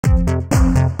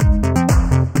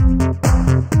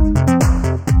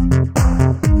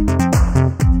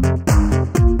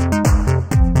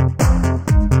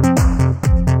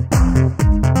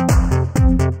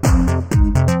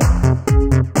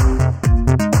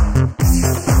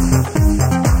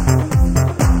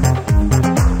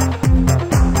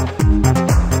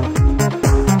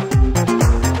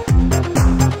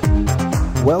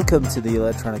Welcome to the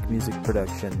Electronic Music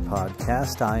Production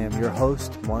Podcast. I am your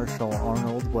host, Marshall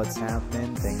Arnold. What's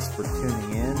happening? Thanks for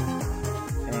tuning in.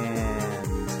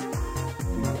 And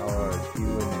we are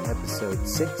doing episode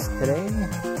 6 today,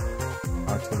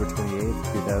 October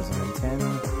 28th,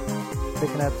 2010.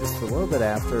 Picking up just a little bit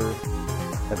after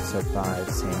episode 5,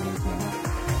 same evening.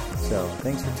 So,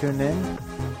 thanks for tuning in.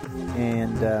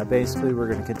 And basically we're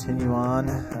going to continue on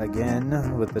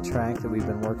again with the track that we've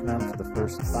been working on for the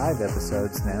first 5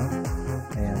 episodes now.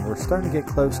 And we're starting to get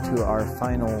close to our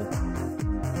final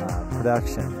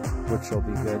production, which will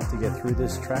be good to get through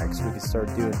this track so we can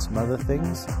start doing some other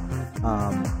things.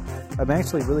 I'm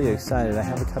actually really excited. I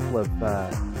have a couple of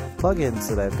plugins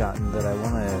that I've gotten that I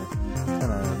want to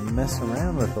kind of mess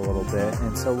around with a little bit.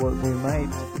 And so what we might,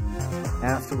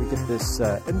 after we get this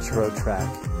intro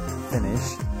track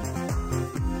finished,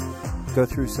 go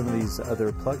through some of these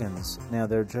other plugins. Now,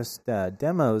 they're just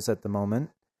demos at the moment,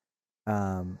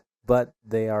 but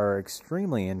they are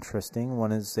extremely interesting.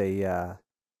 One is a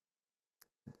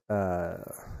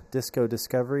Disco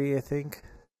Discovery, I think,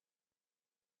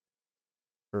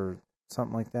 or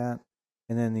something like that.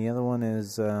 And then the other one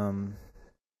is, I'm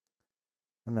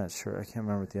not sure, I can't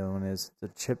remember what the other one is, the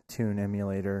Chiptune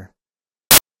emulator.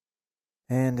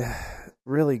 And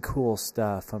really cool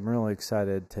stuff. I'm really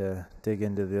excited to dig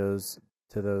into those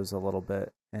a little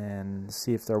bit and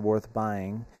see if they're worth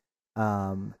buying.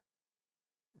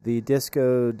 The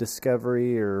Disco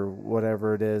Discovery or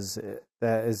whatever it is,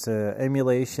 that is an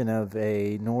emulation of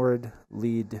a Nord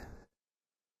Lead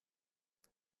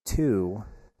 2.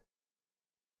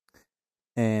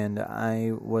 And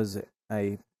I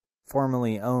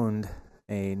formerly owned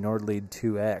a Nord Lead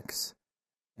 2X.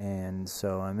 And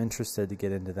so I'm interested to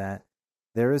get into that.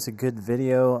 There is a good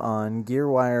video on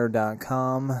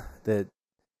GearWire.com that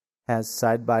has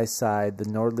side-by-side the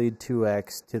Nord Lead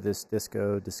 2X to this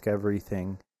Disco Discovery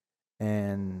thing.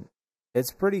 And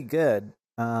it's pretty good.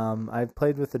 I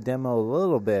played with the demo a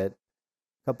little bit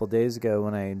a couple days ago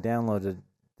when I downloaded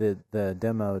the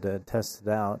demo to test it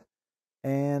out.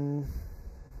 And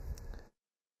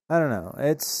I don't know.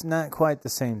 It's not quite the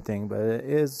same thing, but it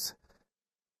is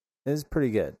pretty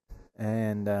good,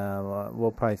 and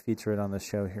we'll probably feature it on the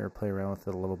show here, play around with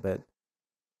it a little bit,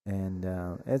 and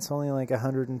it's only like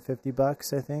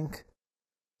 $150, I think,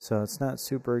 so it's not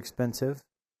super expensive,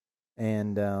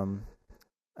 and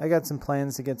I got some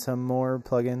plans to get some more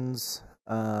plugins,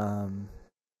 probably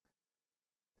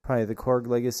the Korg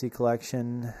Legacy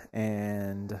Collection,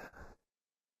 and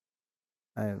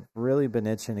I've really been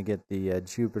itching to get the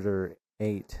Jupiter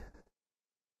 8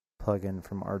 plugin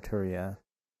from Arturia.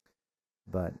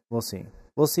 But we'll see.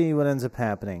 We'll see what ends up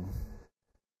happening.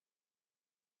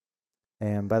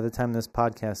 And by the time this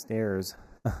podcast airs,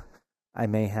 I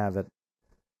may have it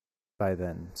by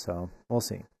then. So we'll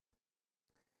see.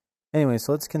 Anyway,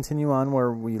 so let's continue on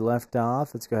where we left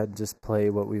off. Let's go ahead and just play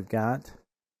what we've got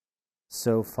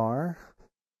so far.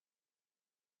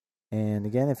 And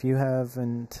again, if you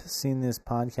haven't seen this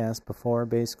podcast before,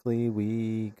 basically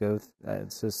we go,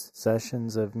 it's just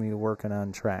sessions of me working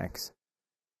on tracks.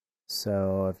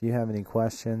 So if you have any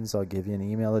questions, I'll give you an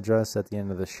email address at the end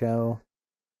of the show.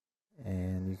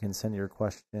 And you can send your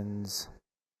questions,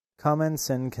 comments,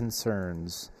 and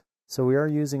concerns. So we are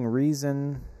using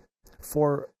Reason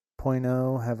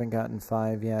 4.0. Haven't gotten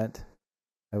 5 yet.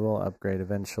 I will upgrade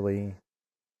eventually.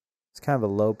 It's kind of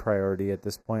a low priority at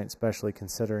this point, especially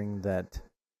considering that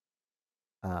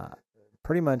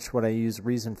pretty much what I use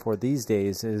Reason for these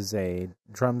days is a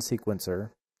drum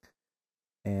sequencer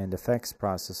and effects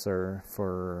processor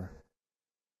for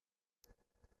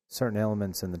certain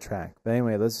elements in the track. But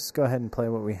anyway, let's just go ahead and play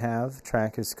what we have. The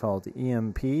track is called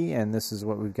EMP, and this is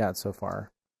what we've got so far.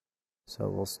 So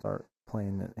we'll start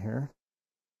playing it here.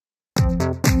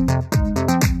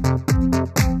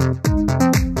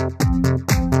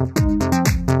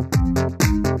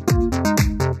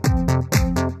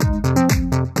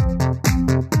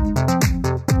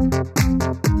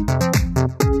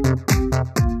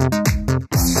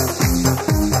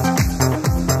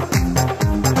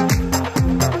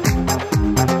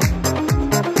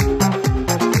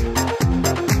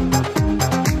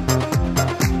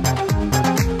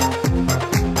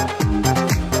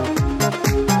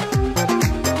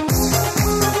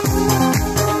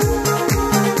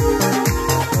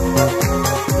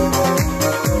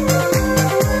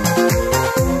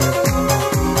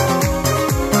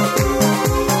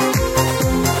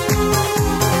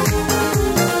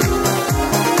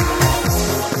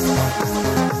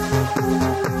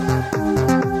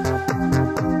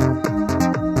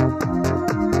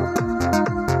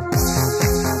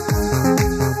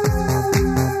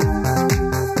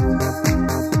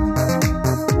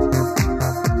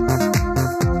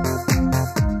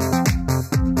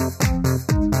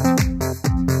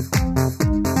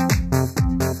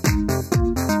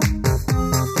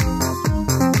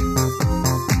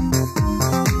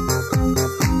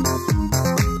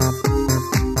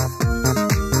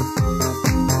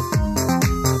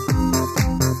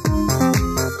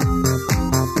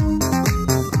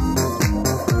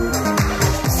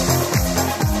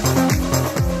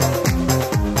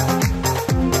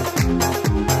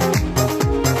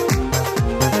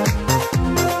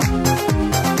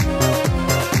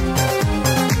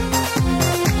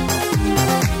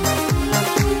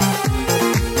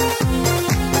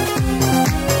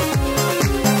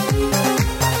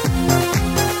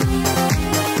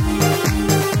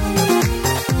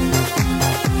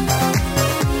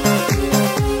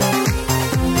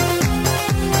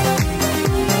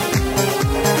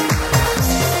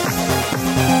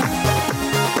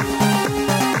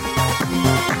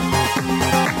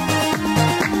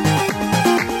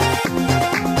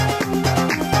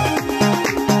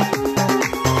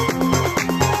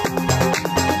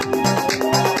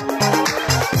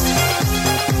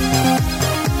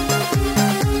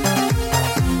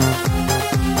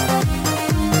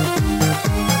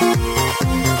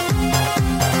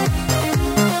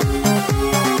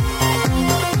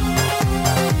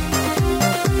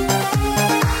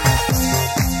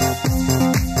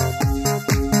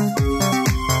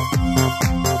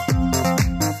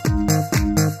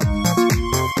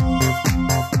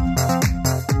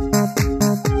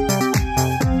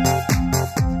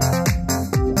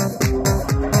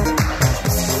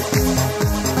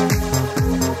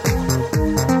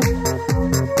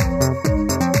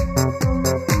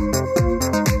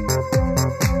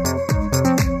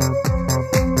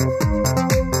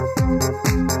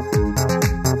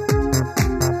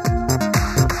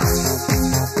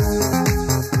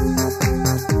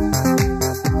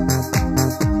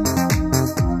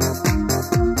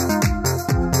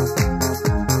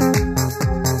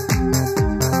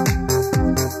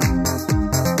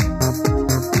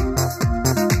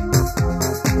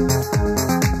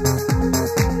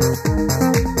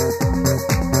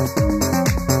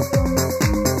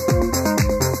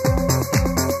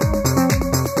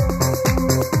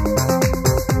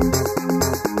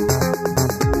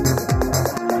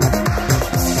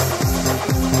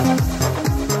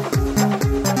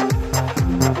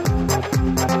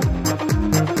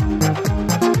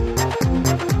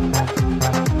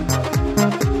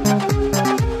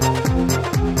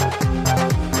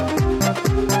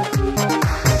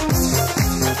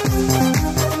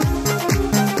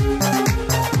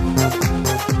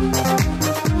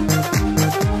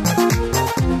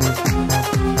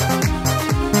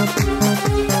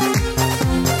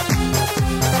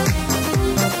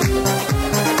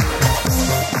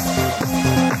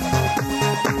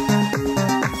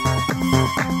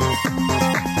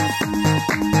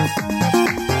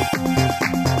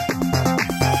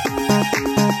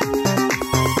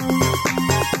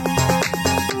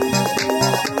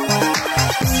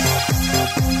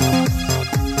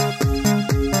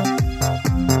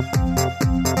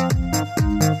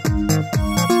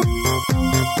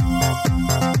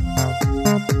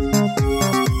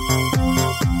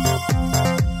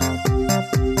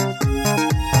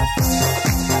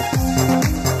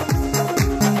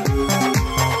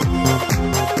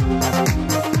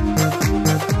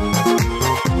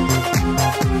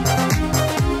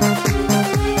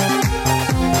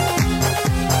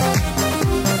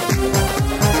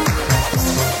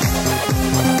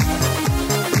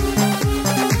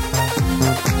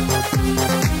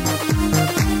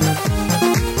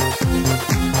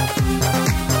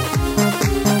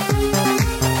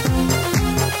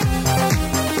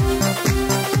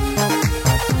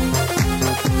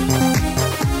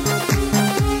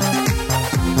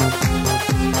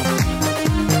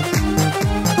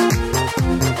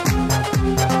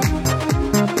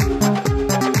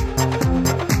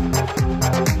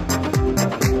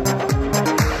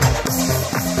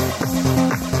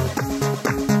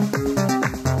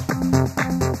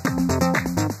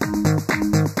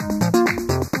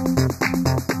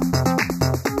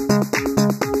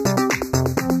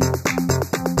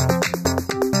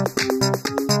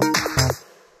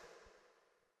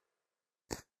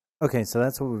 Okay, so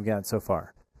that's what we've got so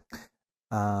far.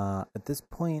 At this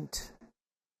point,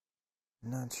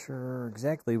 I'm not sure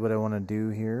exactly what I want to do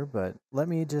here, but let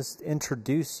me just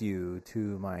introduce you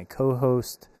to my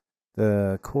co-host,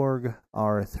 the Korg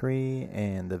R3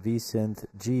 and the V-Synth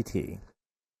GT.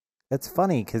 It's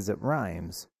funny because it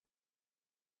rhymes.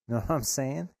 You know what I'm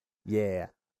saying? Yeah.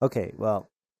 Okay, well,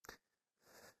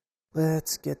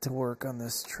 let's get to work on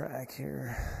this track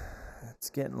here. It's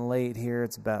getting late here.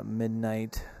 It's about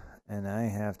midnight, and I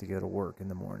have to go to work in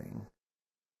the morning.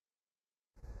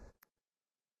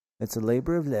 It's a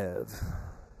labor of love.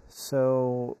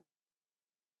 So,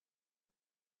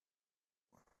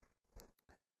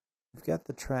 we've got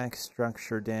the track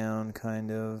structure down,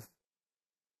 kind of.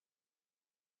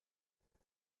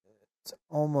 It's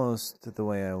almost the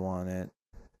way I want it.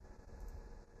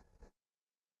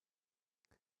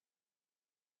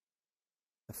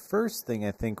 The first thing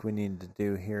I think we need to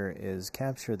do here is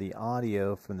capture the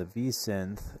audio from the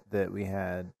V-Synth that we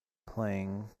had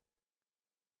playing.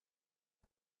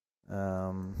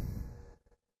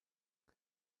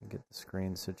 Get the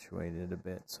screen situated a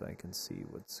bit so I can see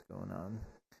what's going on.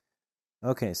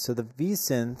 Okay, so the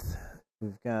V-Synth,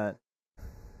 we're going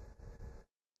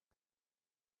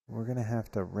to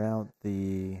have to route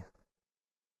the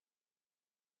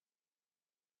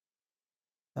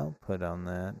output on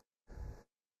that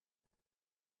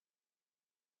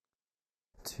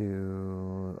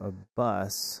to a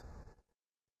bus.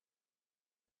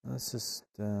 Let's just,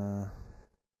 let's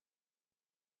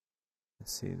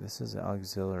see, this is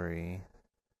auxiliary.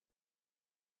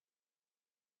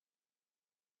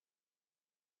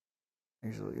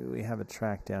 Actually, we have a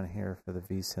track down here for the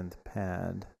V-Synth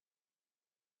pad.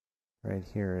 Right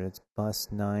here, it's bus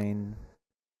 9-10.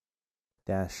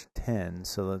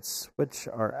 So let's switch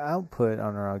our output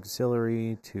on our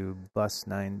auxiliary to bus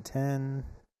 910.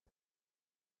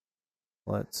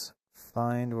 Let's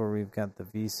find where we've got the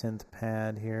V-Synth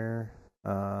pad here.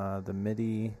 The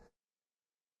MIDI,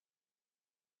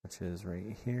 which is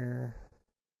right here.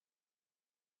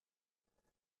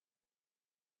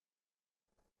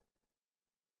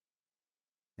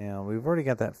 Now, we've already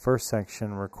got that first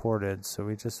section recorded, so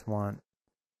we just want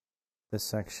this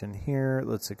section here.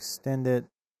 Let's extend it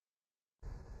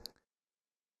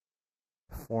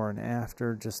before and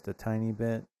after just a tiny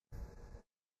bit.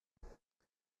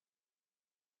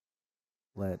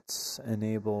 Let's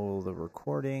enable the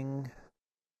recording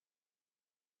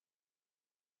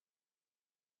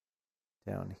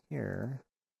down here.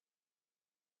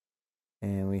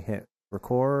 And we hit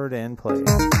record and play.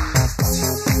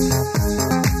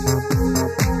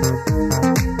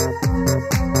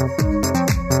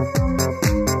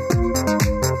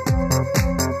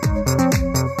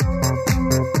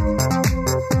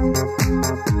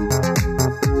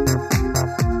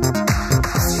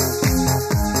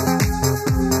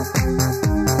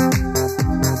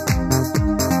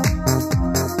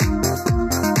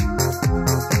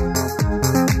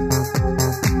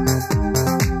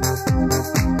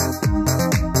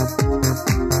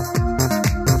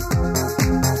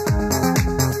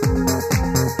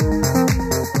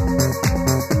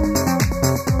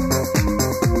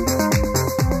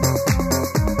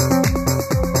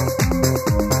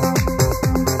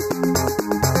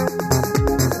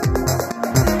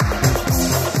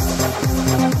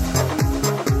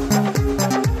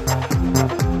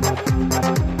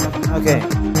 Okay,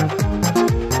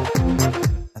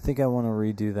 I think I want to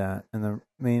redo that, and the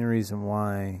main reason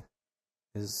why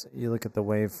is you look at the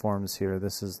waveforms here.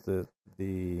 This is the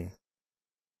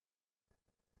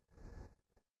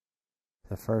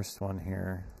first one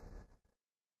here.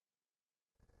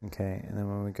 Okay, and then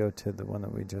when we go to the one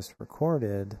that we just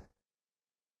recorded,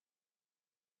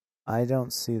 I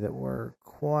don't see that we're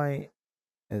quite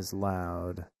as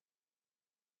loud,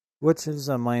 which is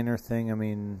a minor thing. I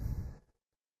mean,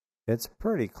 it's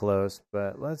pretty close,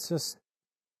 but let's just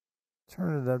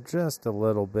turn it up just a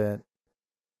little bit,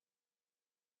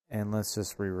 and let's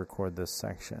just re-record this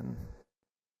section.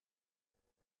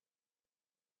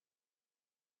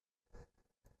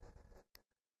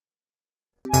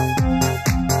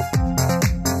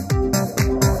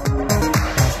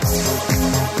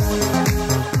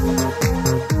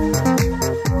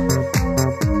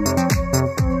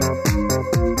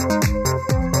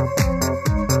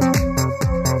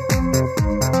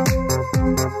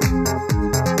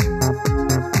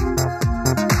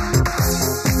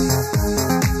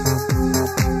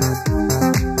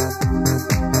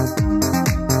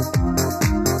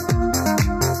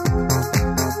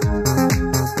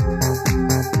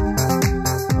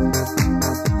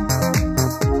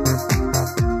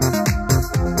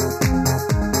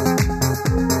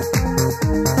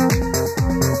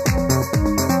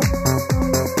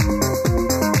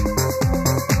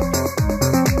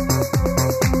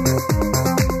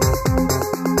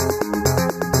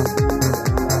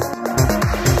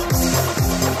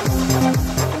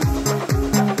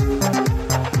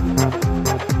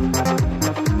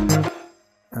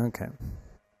 Okay.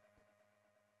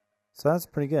 So that's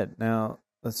pretty good. Now,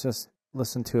 let's just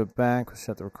listen to it back. We'll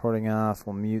shut the recording off.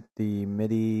 We'll mute the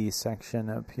MIDI section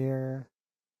up here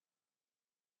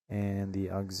and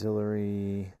the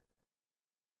auxiliary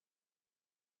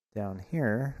down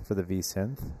here for the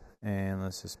V-Synth. And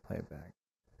let's just play it back.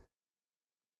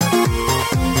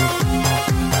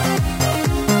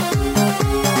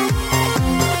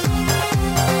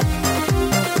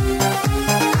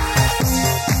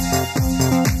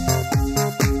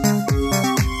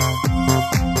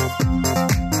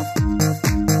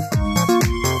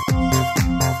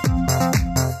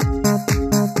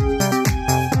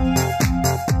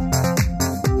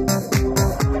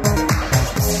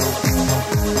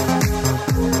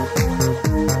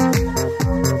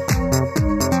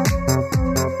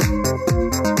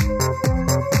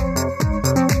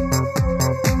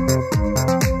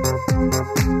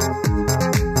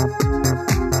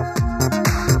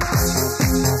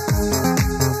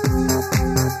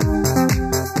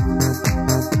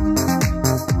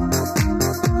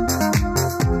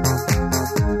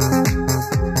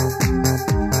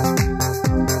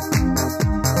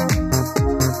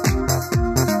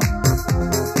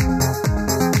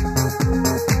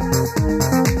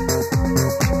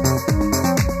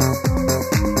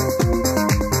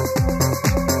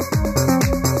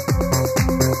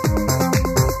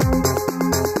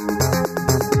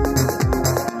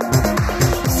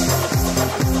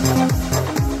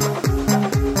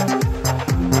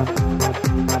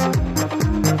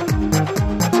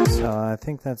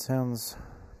 That sounds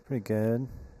pretty good.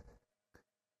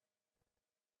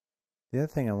 The other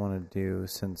thing I want to do,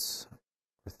 since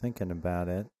we're thinking about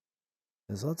it,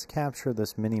 is let's capture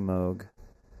this mini Moog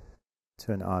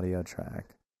to an audio track.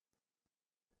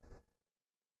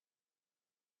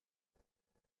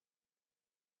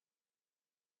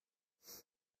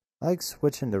 I like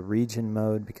switching to region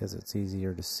mode because it's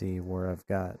easier to see where I've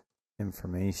got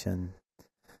information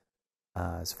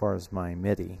as far as my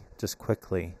MIDI, just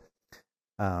quickly.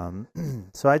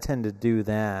 So I tend to do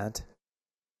that.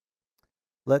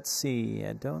 Let's see,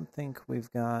 I don't think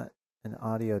we've got an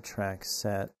audio track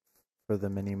set for the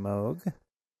Mini Moog.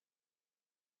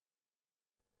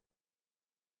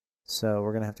 So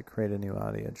we're going to have to create a new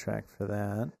audio track for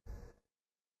that.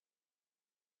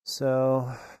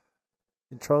 So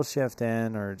Control Shift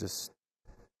N or just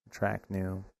track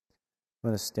new. I'm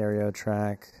going to stereo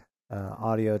track,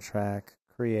 audio track,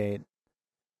 create.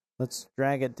 Let's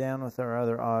drag it down with our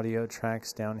other audio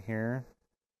tracks down here.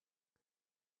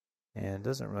 And it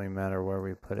doesn't really matter where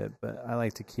we put it, but I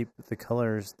like to keep the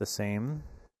colors the same.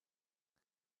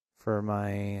 For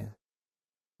my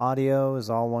audio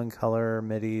is all one color,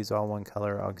 MIDI is all one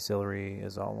color, auxiliary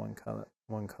is all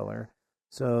one color.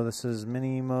 So this is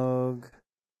Mini Moog.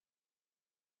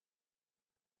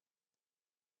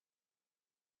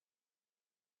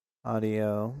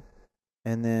 Audio.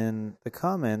 And then the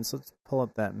comments, let's pull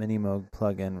up that Mini Moog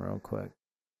plugin real quick.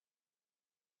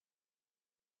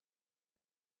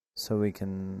 So we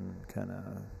can kind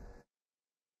of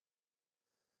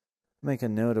make a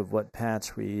note of what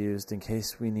patch we used in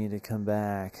case we need to come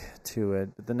back to it.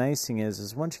 But the nice thing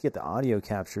is once you get the audio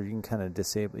capture, you can kind of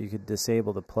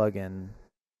disable the plugin.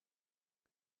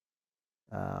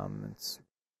 Let's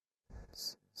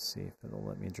see if it'll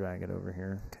let me drag it over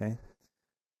here. Okay.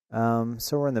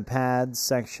 So we're in the pads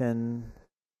section.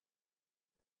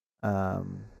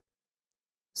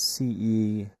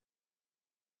 CE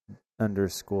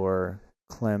 _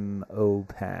 Clem O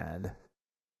pad.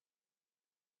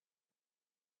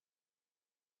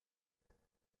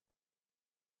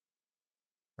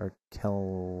 Or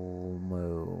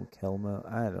Kelmo,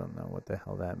 I don't know what the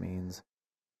hell that means.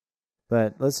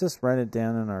 But let's just write it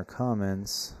down in our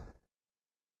comments.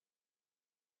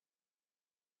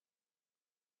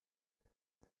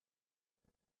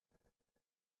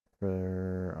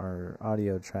 For our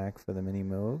audio track for the Mini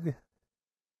Moog.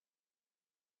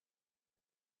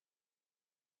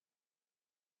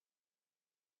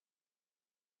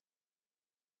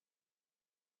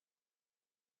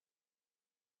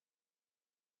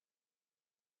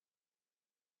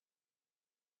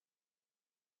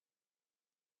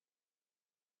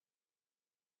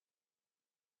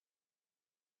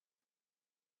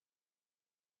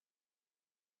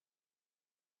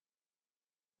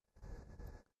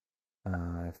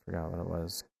 I forgot what it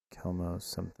was. Kelmo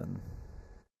something.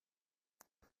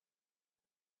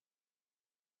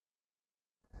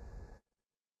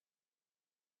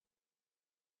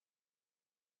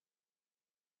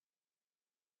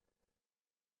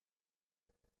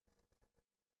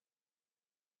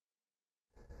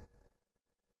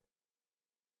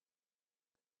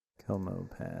 Kelmo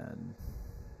pad.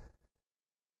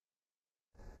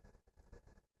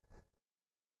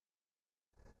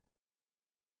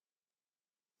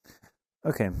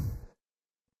 Okay.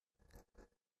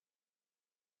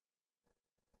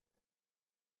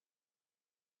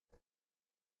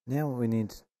 Now what we need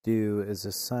to do is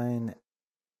assign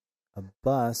a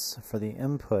bus for the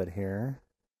input here.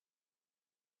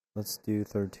 Let's do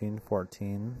 13,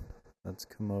 14. Let's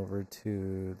come over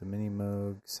to the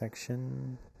Minimoog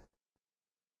section.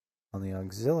 On the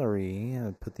auxiliary,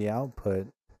 and put the output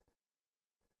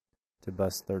to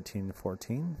bus 13 to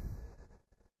 14.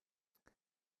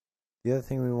 The other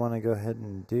thing we want to go ahead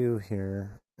and do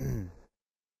here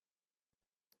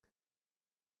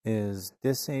is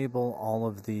disable all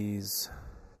of these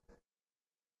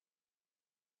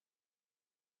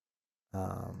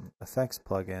effects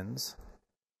plugins.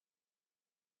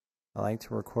 I like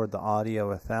to record the audio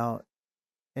without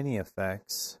any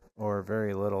effects or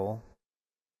very little.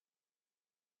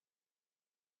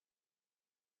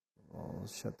 We'll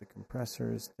shut the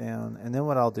compressors down, and then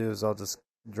what I'll do is I'll just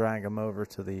drag them over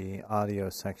to the audio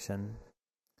section.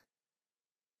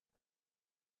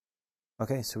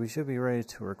 Okay, so we should be ready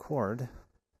to record.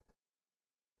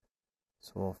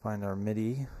 So we'll find our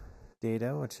MIDI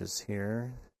data, which is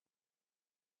here.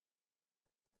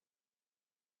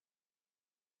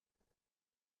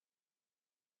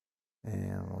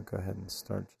 And we'll go ahead and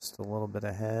start just a little bit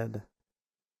ahead.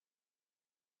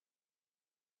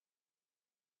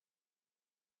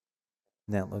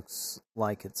 And that looks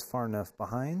like it's far enough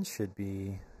behind, should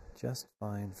be just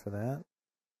fine for that.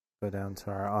 Go down to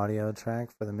our audio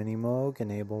track for the Minimoog,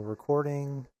 enable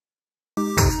recording.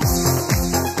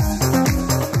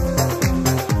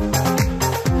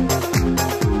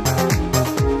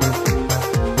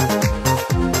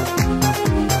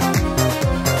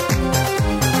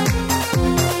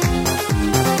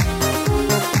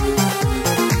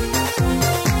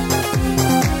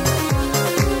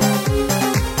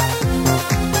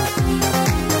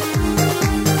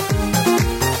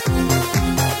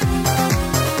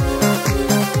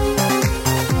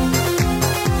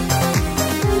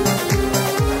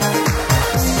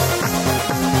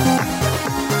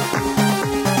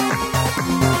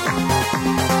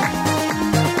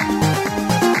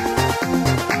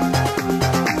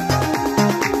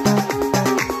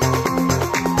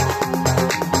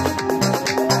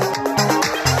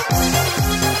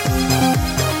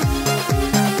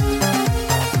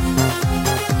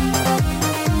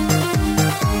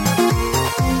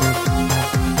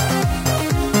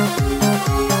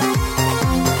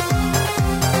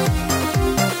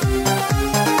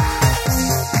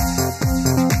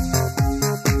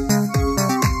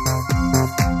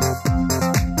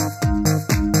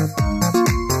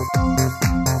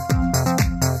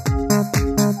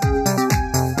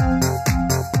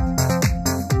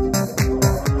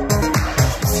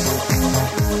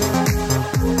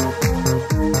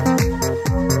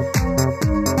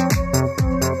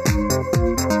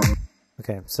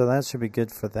 Okay, so that should be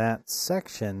good for that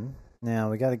section.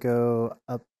 Now we got to go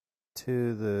up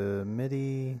to the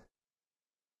MIDI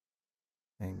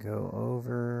and go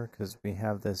over, because we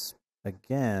have this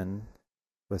again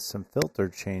with some filter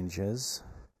changes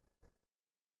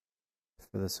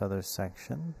for this other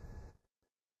section.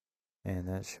 And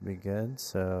that should be good.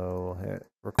 So we'll hit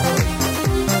record.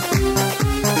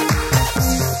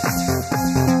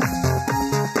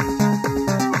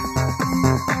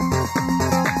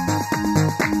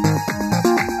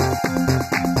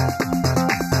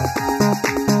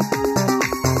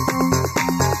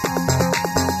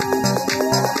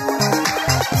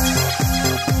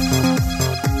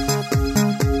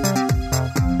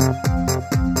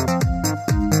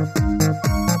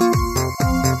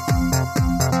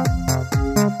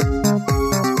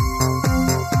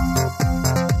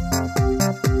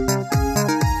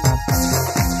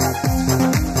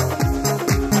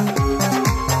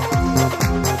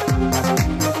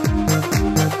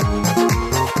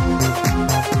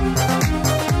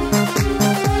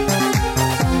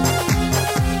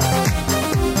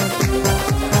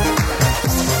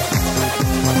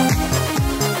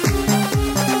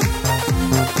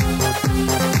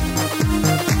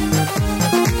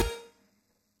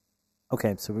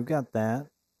 Okay, so we've got that.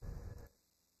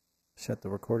 Shut the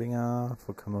recording off.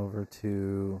 We'll come over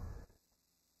to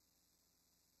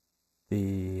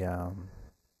the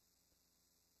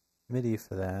MIDI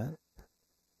for that.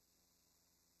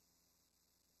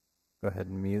 Go ahead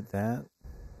and mute that.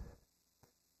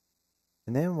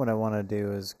 And then what I want to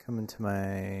do is come into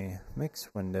my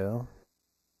mix window.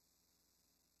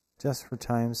 Just for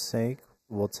time's sake,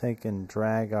 we'll take and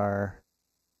drag our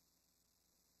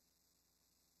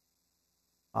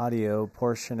audio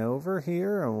portion over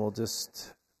here, and we'll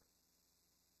just...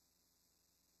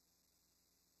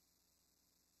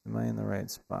 Am I in the right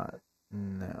spot?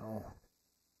 No.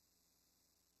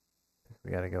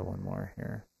 we got to go one more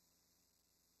here.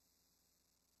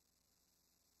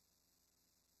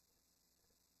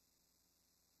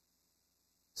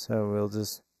 So we'll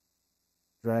just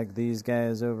drag these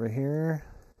guys over here.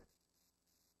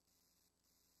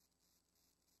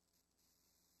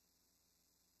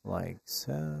 Like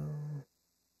so.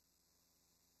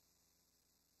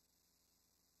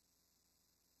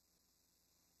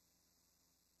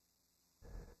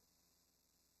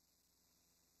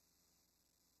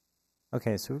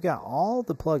 Okay, so we've got all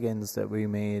the plugins that we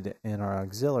made in our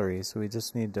auxiliary, so we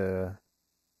just need to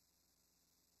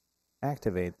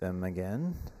activate them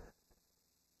again.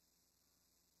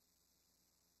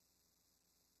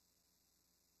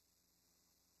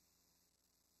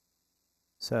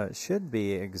 So it should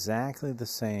be exactly the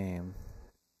same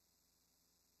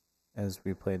as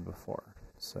we played before.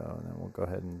 So then we'll go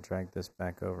ahead and drag this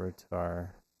back over to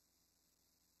our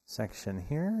section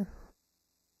here.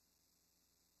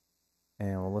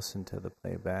 And we'll listen to the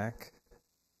playback.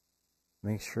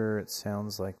 Make sure it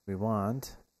sounds like we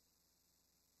want.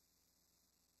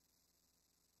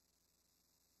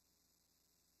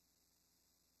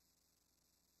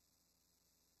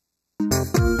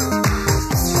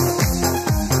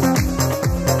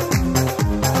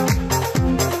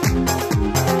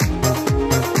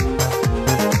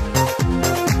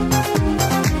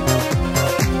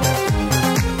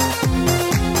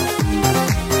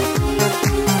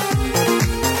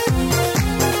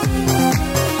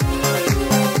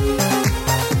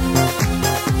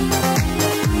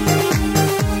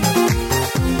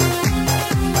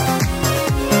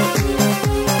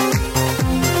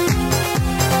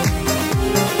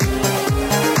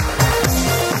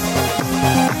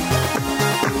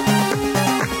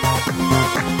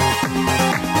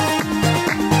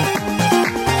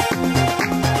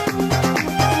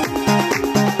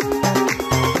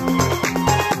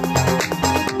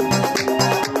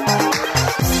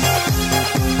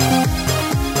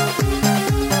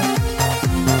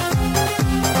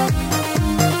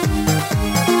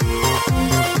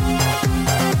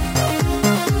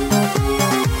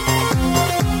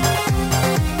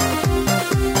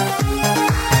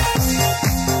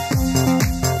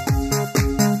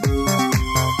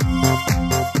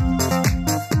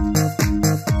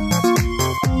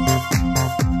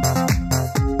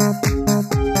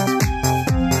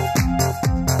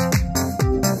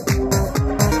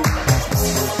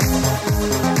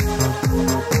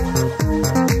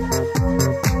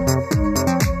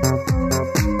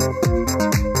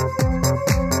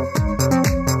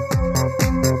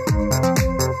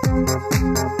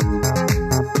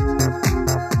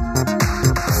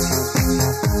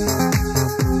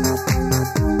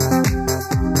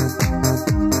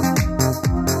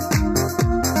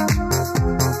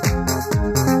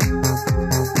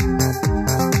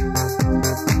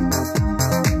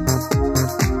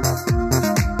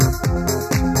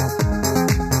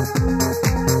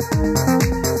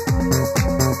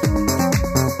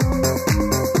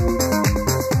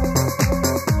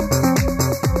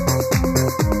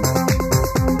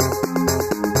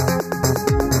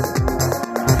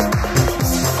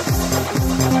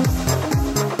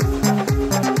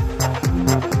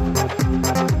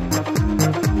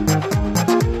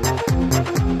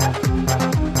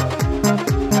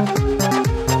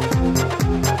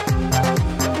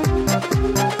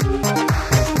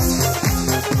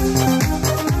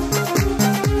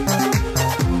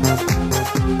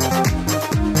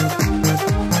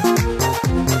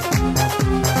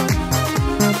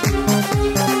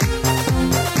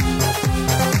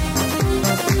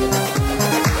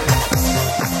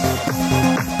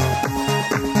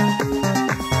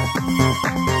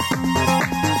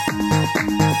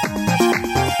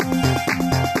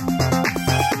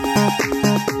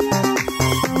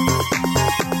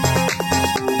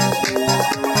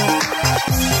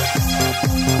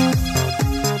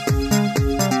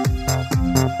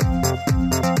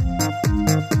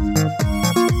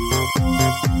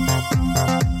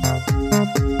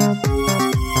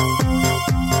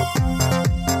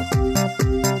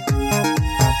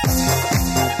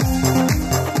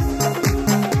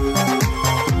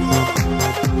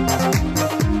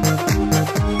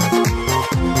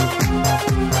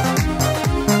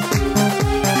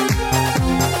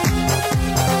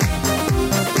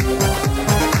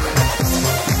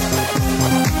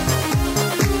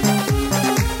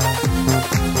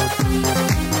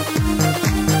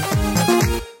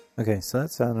 Okay, so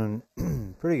that's sounding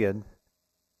pretty good.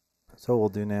 So what we'll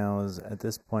do now is, at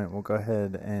this point, we'll go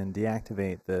ahead and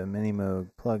deactivate the Minimoog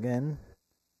plugin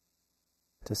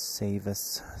to save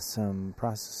us some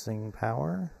processing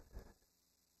power.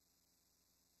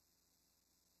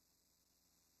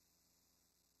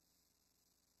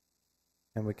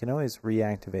 And we can always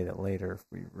reactivate it later if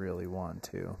we really want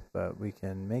to. But we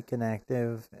can make it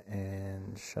active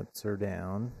and shuts her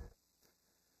down.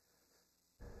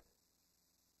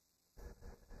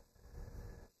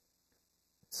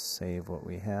 Let's save what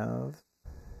we have.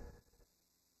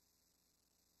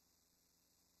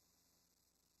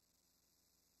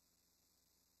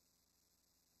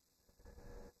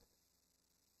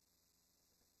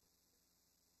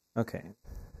 Okay.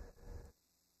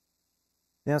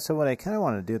 Now, so what I kind of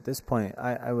want to do at this point,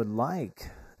 I would like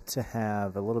to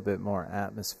have a little bit more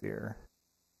atmosphere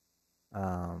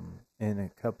in a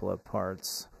couple of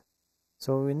parts.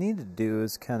 So what we need to do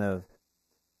is kind of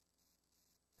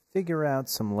figure out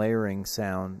some layering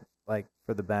sound, like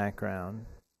for the background.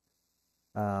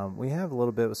 We have a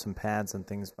little bit with some pads and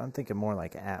things, but I'm thinking more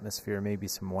like atmosphere, maybe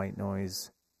some white noise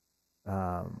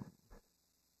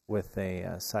with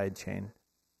a sidechain.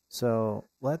 So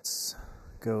let's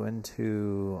go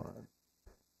into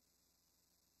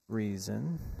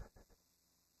Reason.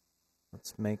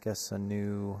 Let's make us a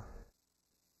new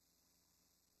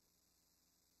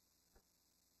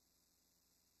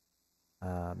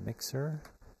mixer,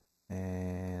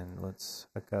 and let's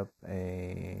hook up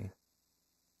a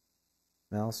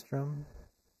Maelstrom.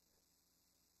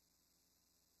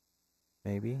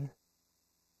 Maybe.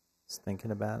 Just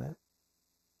thinking about it.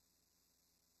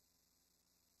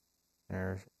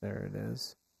 There it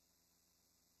is.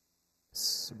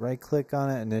 Right click on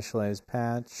it, initialize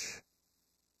patch.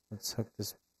 Let's hook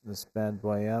this bad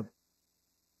boy up.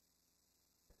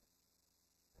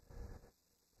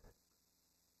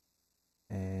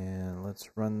 And let's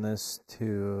run this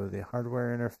to the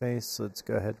hardware interface. Let's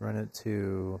go ahead and run it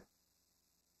to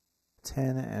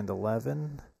 10 and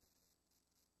 11.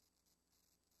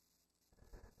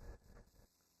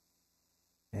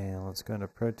 And let's go into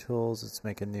Pro Tools. Let's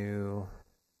make a new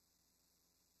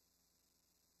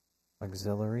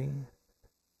auxiliary.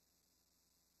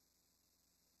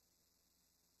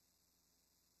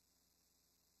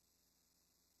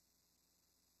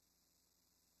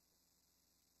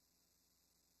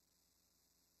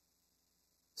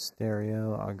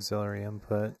 Stereo auxiliary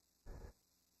input.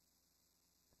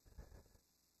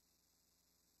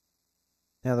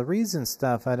 Now the Reason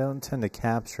stuff I don't tend to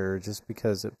capture just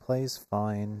because it plays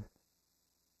fine.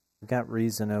 I've got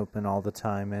Reason open all the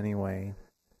time anyway.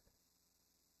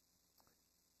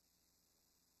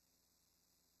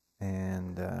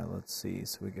 And let's see,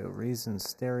 so we go Reason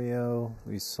stereo,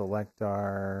 we select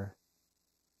our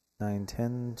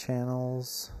 910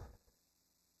 channels,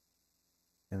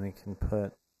 and we can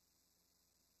put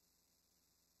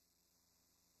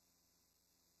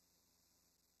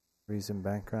Reason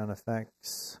background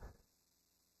effects.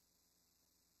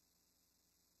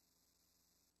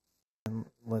 And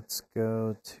let's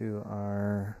go to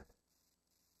our,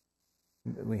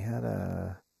 we had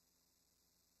a,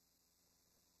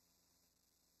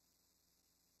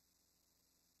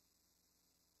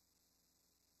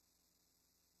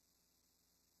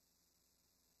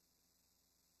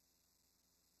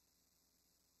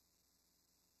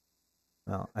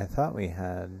 well, I thought we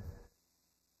had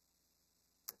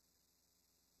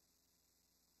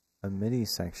a MIDI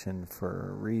section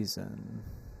for Reason.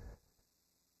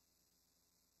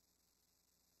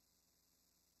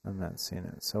 I'm not seeing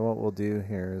it. So what we'll do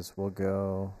here is we'll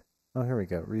go, oh, here we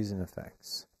go, Reason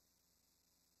effects.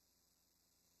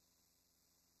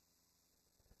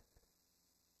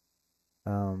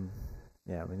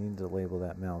 Yeah, we need to label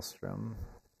that Maelstrom.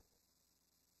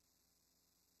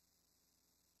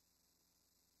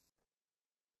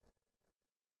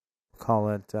 Call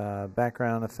it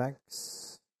background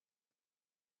effects,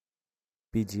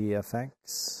 BG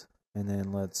effects, and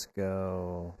then let's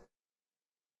go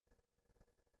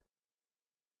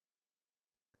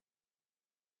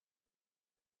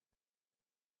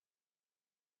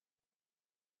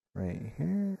right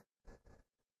here.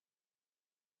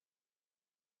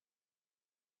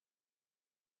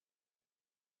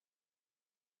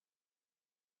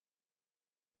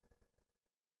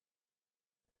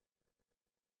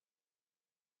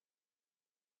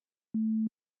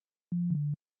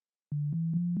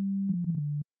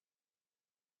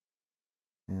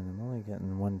 And I'm only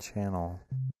getting one channel.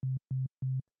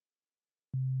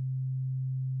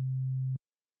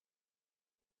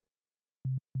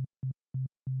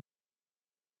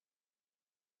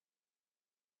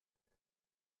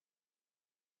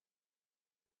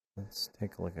 Let's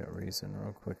take a look at Reason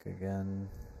real quick again.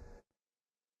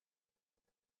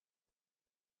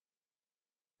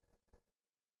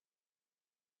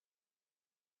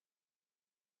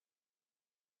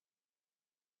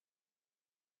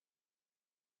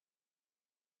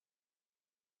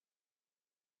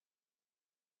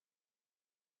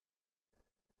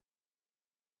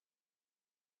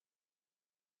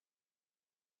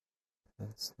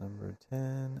 That's number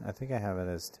 10. I think I have it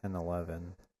as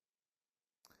 1011.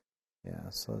 Yeah,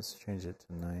 so let's change it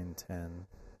to 910.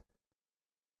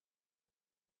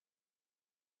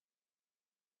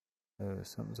 Oh,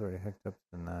 something's already hooked up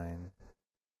to 9.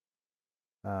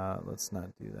 Let's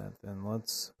not do that then.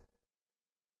 Let's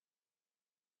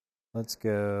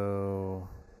go.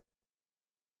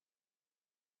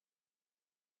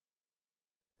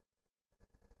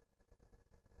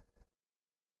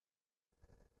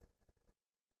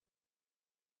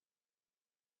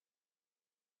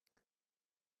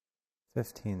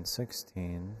 $15,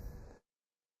 $16.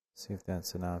 See if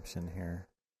that's an option here.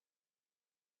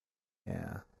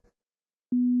 Yeah.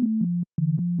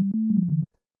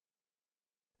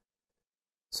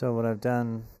 So what I've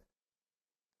done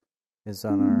is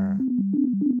got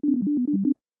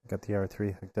the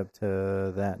R3 hooked up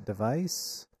to that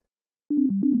device.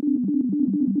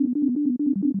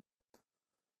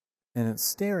 And it's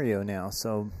stereo now,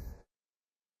 so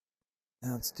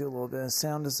now let's do a little bit of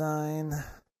sound design.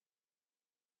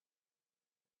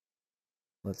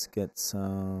 Let's get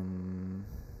some,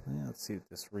 let's see what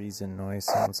this Reason noise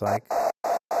sounds like.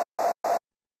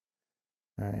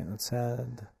 Alright, let's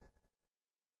add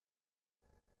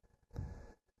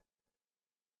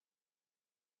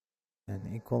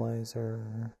an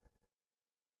equalizer.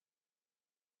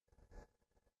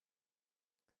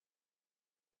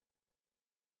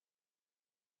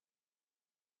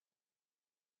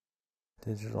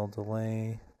 Digital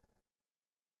delay.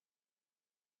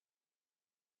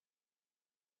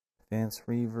 Advanced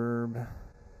reverb.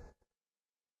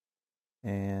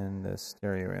 And a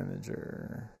stereo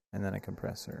imager. And then a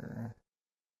compressor.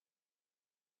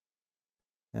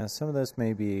 Now some of this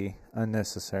may be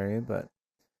unnecessary, but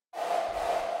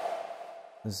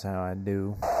this is how I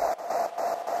do.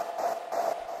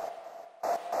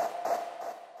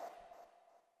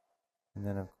 And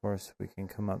then of course we can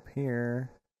come up here.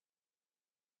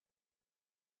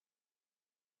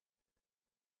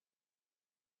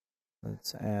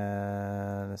 Let's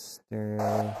add a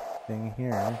stereo thing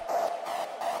here.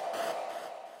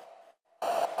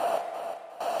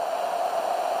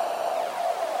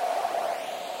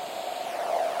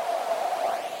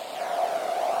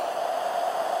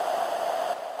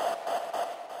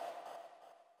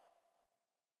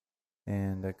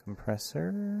 And a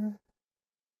compressor.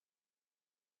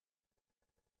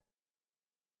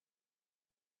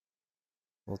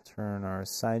 We'll turn our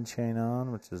sidechain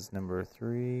on, which is number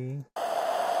 3.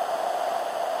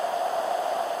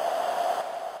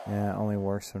 Yeah, it only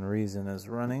works when Reason is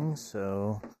running,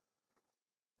 so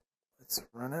let's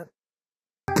run it.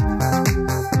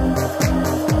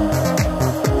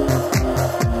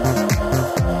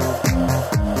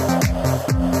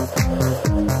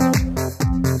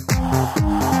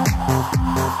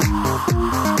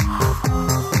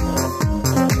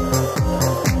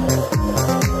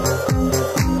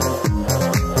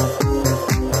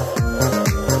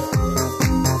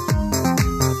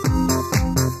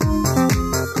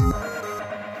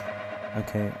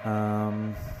 Okay,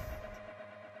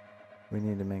 we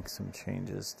need to make some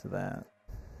changes to that.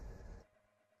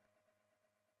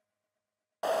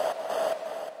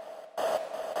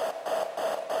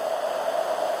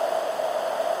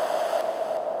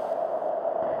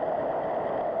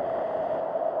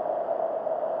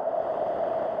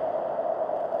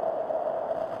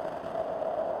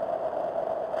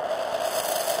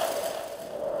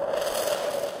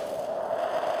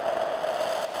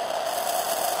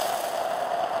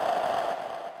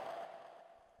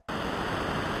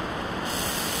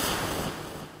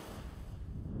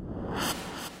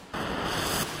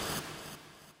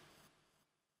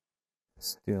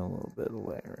 Let's do a little bit of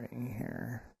layering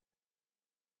here.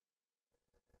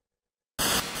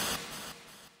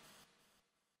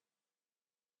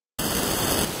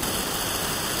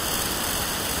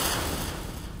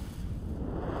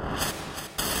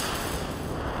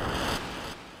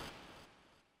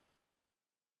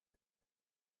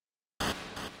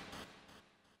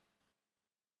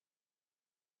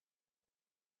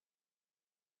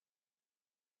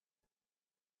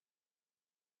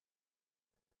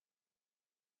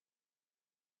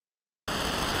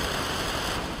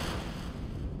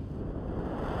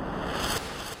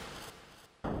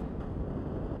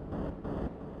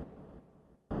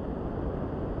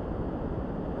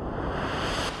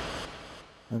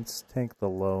 Let's take the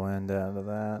low end out of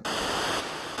that.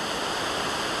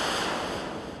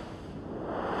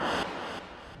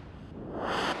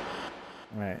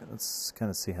 Alright, let's kind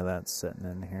of see how that's sitting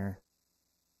in here.